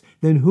eyes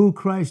than who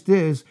Christ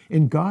is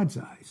in God's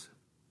eyes.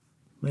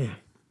 Man.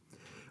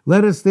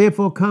 Let us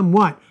therefore come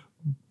what?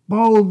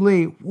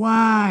 Boldly.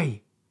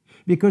 Why?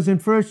 Because in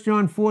 1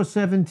 John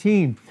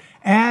 4:17,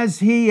 as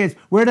he is,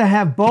 we're to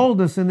have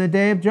boldness in the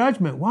day of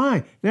judgment.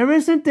 Why? There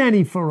isn't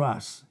any for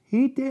us.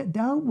 He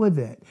dealt with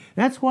it.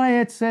 That's why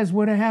it says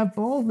we're to have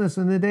boldness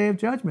in the day of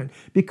judgment.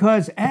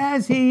 Because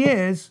as he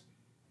is,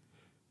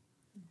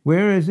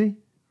 where is he?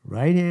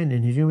 Right hand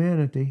in his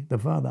humanity, the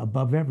Father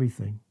above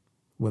everything,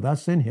 with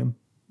us in him,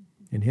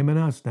 and him and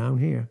us down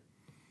here.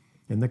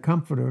 And the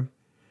Comforter,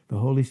 the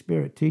Holy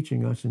Spirit,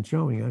 teaching us and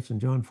showing us in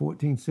John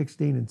 14,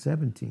 16, and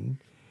 17,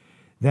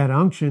 that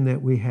unction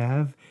that we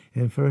have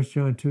in 1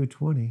 John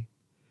 2:20.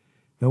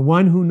 The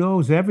one who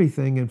knows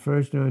everything in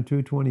 1 John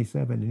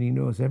 2:27, and he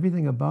knows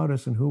everything about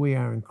us and who we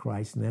are in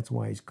Christ, and that's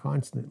why he's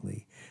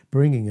constantly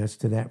bringing us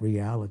to that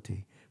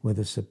reality with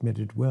a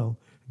submitted will.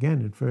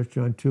 Again, in 1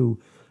 John 2,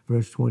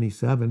 verse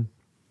 27,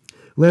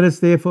 let us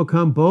therefore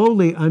come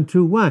boldly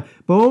unto what?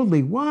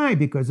 Boldly. Why?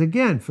 Because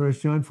again,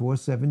 1 John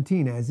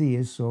 4:17, as he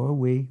is, so are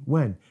we.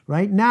 When?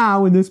 Right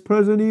now in this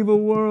present evil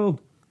world.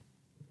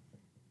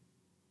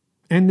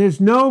 And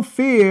there's no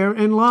fear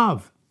in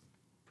love.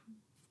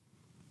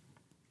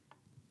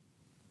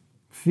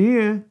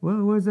 Fear,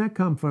 well, where does that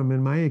come from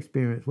in my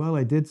experience? Well,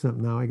 I did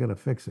something, now I got to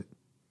fix it.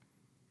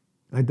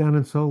 I've done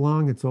it so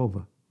long, it's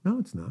over. No,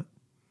 it's not.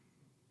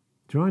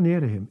 Draw near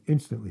to him.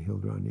 Instantly, he'll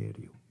draw near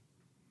to you.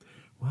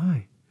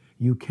 Why?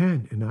 You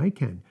can, and I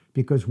can,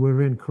 because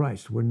we're in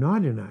Christ. We're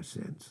not in our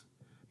sins,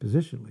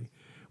 positionally.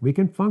 We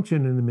can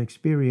function in them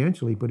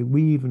experientially, but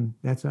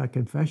that's our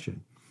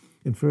confession.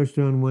 In 1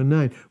 John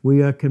 1:9,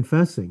 we are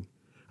confessing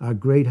our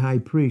great high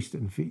priest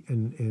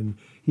in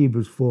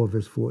Hebrews 4,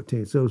 verse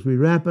 14. So as we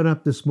wrap it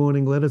up this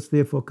morning, let us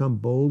therefore come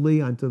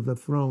boldly unto the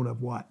throne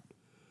of what?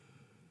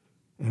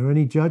 Is there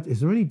any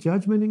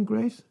judgment in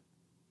grace?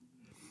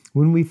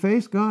 When we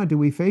face God, do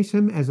we face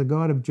him as a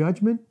God of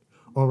judgment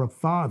or a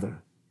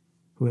father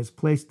who has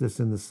placed us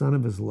in the Son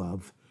of his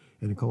love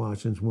in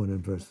Colossians 1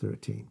 and verse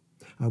 13?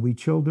 Are we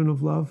children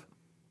of love?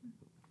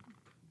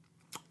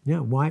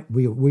 Yeah, why?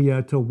 We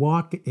are to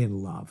walk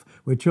in love.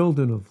 We're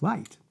children of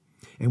light,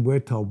 and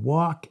we're to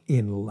walk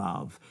in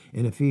love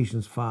in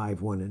Ephesians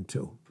 5, 1 and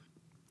 2.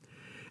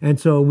 And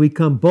so we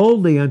come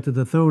boldly unto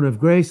the throne of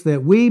grace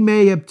that we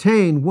may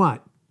obtain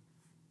what?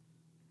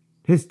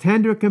 His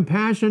tender,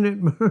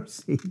 compassionate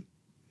mercy.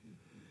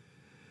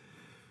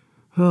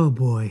 Oh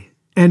boy.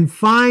 And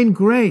find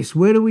grace.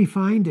 Where do we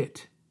find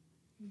it?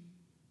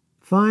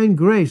 Find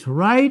grace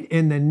right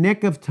in the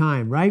nick of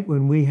time, right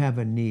when we have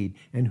a need.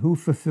 And who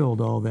fulfilled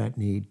all that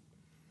need?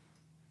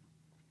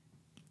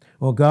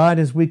 Well, God,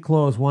 as we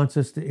close, wants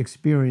us to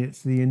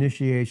experience the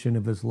initiation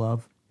of his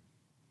love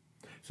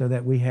so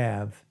that we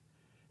have,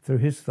 through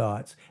his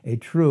thoughts, a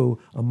true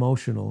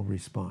emotional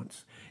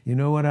response. You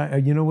know what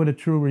a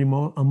true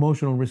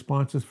emotional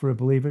response is for a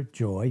believer?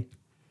 Joy.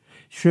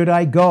 Should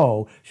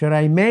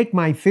I make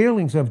my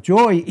feelings of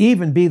joy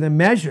even be the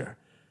measure?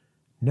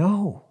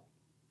 No.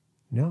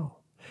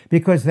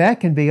 Because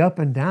that can be up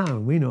and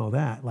down. We know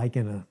that. Like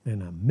in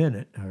a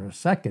minute or a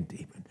second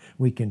even,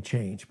 we can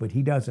change. But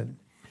he doesn't.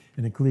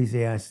 In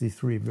Ecclesiastes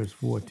 3, verse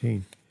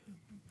 14,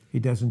 he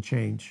doesn't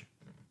change.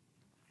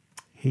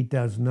 He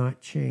does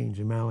not change.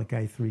 In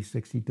Malachi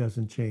 3:6, he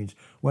doesn't change.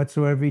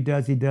 Whatsoever he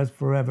does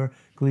forever.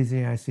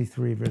 Ecclesiastes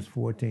 3, verse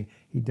 14,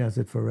 he does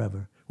it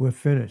forever. We're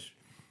finished.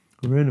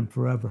 We're in him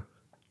forever,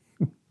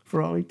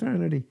 for all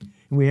eternity.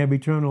 And we have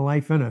eternal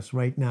life in us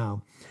right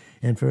now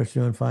in 1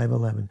 John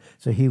 5:11.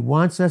 So he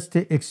wants us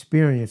to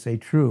experience a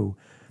true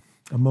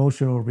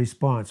emotional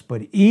response.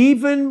 But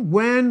even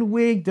when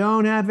we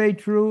don't have a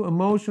true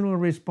emotional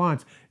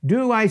response,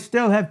 do I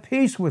still have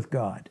peace with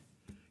God?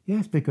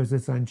 Yes, because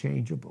it's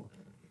unchangeable.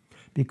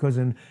 Because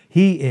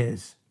he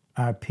is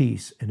our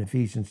peace in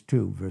Ephesians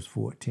 2, verse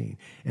 14.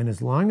 And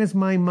as long as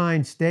my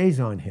mind stays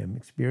on him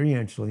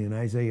experientially in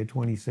Isaiah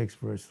 26,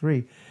 verse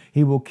 3,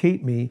 he will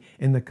keep me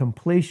in the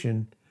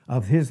completion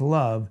of his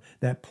love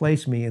that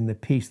placed me in the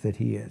peace that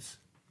he is.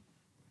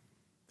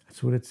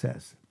 That's what it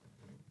says.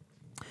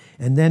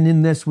 And then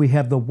in this we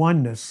have the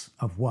oneness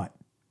of what?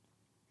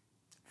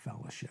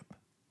 Fellowship.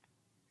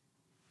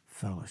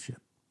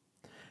 Fellowship.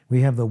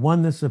 We have the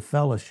oneness of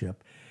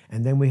fellowship.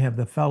 And then we have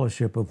the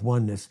fellowship of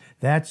oneness.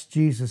 That's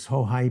Jesus'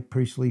 whole high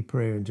priestly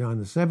prayer in John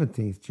the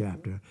 17th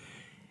chapter,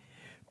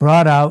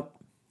 brought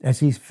out as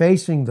he's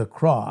facing the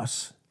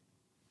cross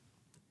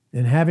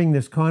and having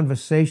this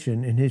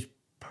conversation in his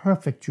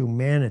perfect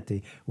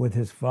humanity with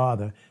his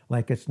Father,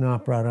 like it's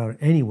not brought out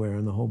anywhere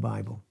in the whole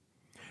Bible.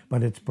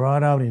 But it's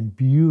brought out in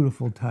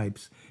beautiful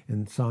types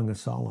in Song of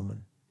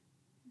Solomon.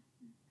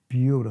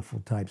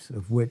 Beautiful types,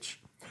 of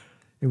which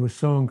it was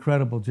so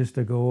incredible just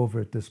to go over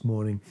it this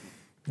morning.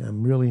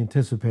 I'm really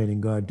anticipating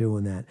God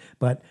doing that.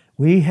 But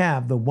we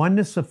have the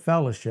oneness of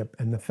fellowship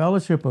and the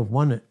fellowship of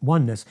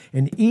oneness,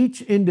 and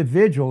each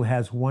individual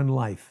has one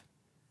life.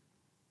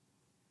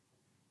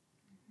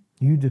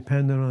 You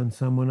dependent on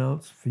someone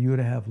else for you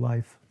to have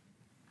life?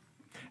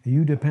 Are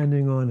you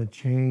depending on a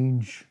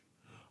change,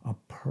 a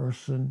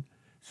person,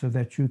 so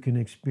that you can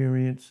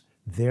experience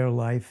their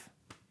life?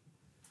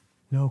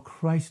 No,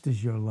 Christ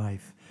is your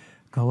life.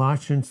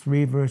 Colossians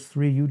 3, verse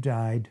 3, you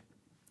died.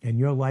 And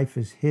your life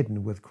is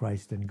hidden with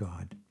Christ in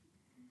God.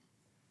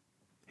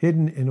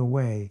 Hidden in a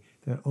way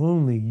that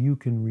only you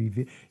can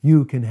reveal.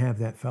 You can have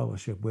that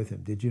fellowship with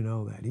him. Did you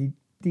know that? He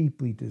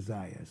deeply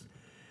desires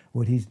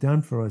what he's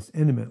done for us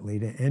intimately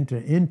to enter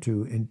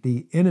into in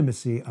the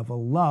intimacy of a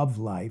love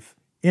life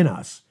in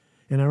us,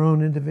 in our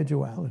own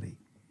individuality.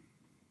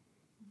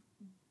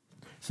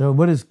 So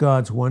what is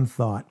God's one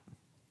thought?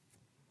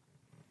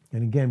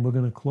 And again, we're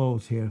going to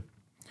close here.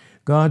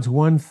 God's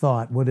one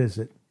thought, what is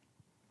it?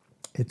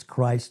 It's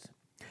Christ.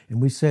 And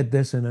we said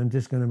this, and I'm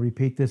just going to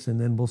repeat this, and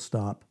then we'll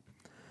stop.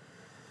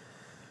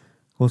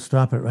 We'll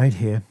stop it right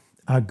here.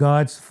 Are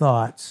God's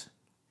thoughts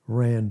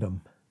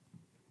random?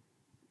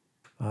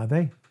 Are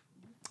they?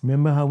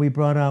 Remember how we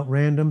brought out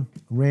random?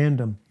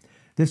 Random.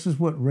 This is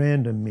what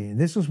random means.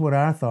 This is what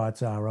our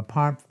thoughts are,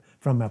 apart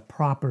from a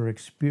proper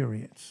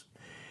experience.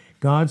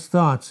 God's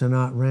thoughts are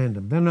not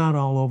random. They're not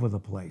all over the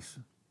place.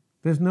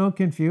 There's no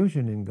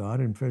confusion in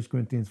God in 1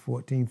 Corinthians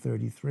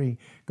 14:33.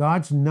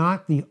 God's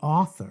not the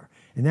author,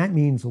 and that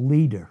means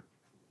leader.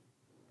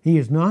 He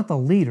is not the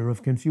leader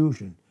of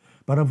confusion,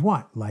 but of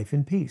what? Life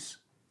and peace.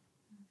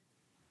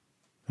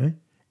 Okay?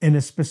 In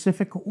a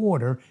specific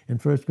order in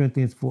 1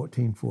 Corinthians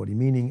 14:40,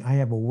 meaning I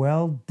have a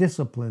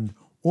well-disciplined,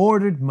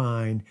 ordered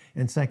mind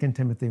in 2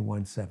 Timothy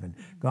 1:7.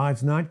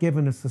 God's not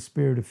given us the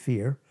spirit of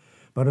fear,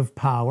 but of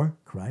power,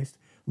 Christ,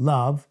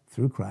 love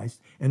through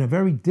Christ, and a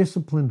very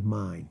disciplined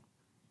mind.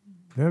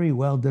 Very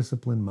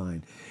well-disciplined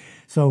mind.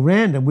 So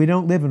random, we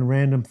don't live in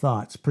random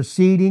thoughts.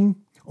 Proceeding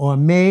or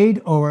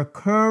made or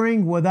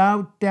occurring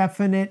without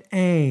definite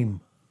aim.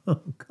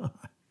 Oh, God.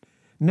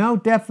 No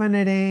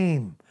definite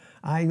aim.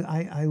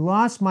 I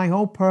lost my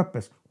whole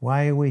purpose.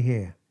 Why are we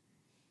here?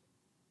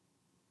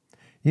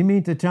 You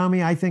mean to tell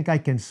me I think I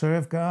can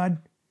serve God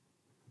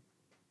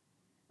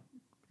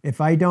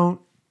if I don't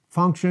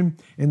function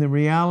in the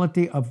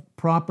reality of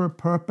proper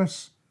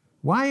purpose?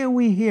 Why are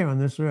we here on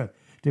this earth?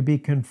 To be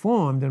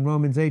conformed, in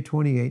Romans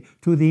 8:28,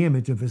 to the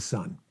image of his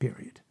Son,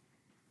 period.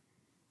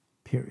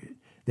 Period.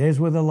 There's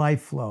where the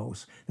life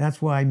flows.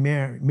 That's why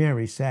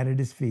Mary sat at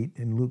his feet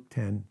in Luke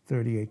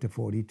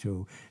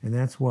 10:38-42. And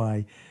that's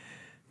why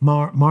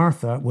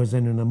Martha was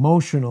in an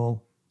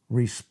emotional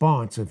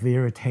response of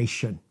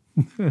irritation.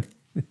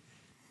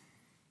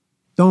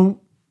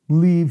 Don't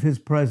leave his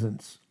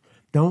presence.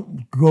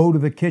 Don't go to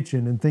the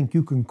kitchen and think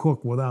you can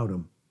cook without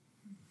him.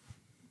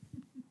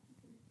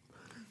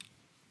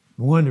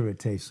 No wonder it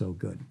tastes so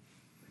good.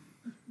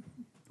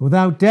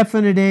 Without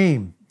definite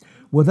aim,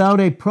 without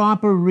a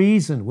proper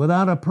reason,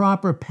 without a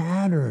proper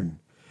pattern.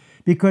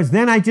 Because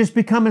then I just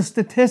become a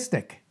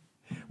statistic.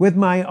 With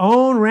my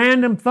own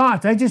random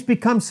thoughts, I just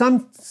become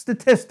some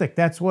statistic.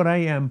 That's what I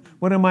am.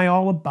 What am I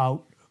all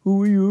about?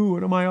 Who are you?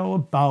 What am I all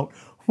about?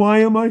 Why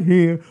am I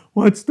here?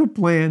 What's the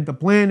plan? The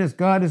plan is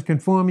God is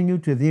conforming you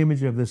to the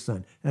image of the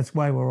Son. That's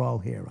why we're all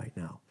here right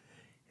now,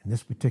 in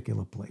this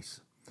particular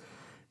place.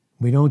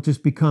 We don't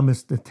just become a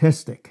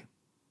statistic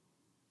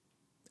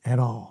at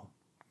all.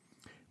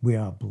 We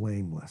are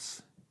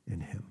blameless in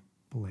him.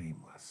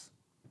 Blameless.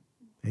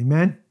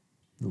 Amen?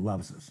 He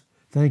loves us.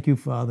 Thank you,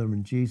 Father,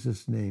 in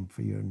Jesus' name,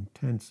 for your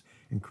intense,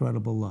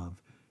 incredible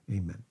love.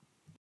 Amen.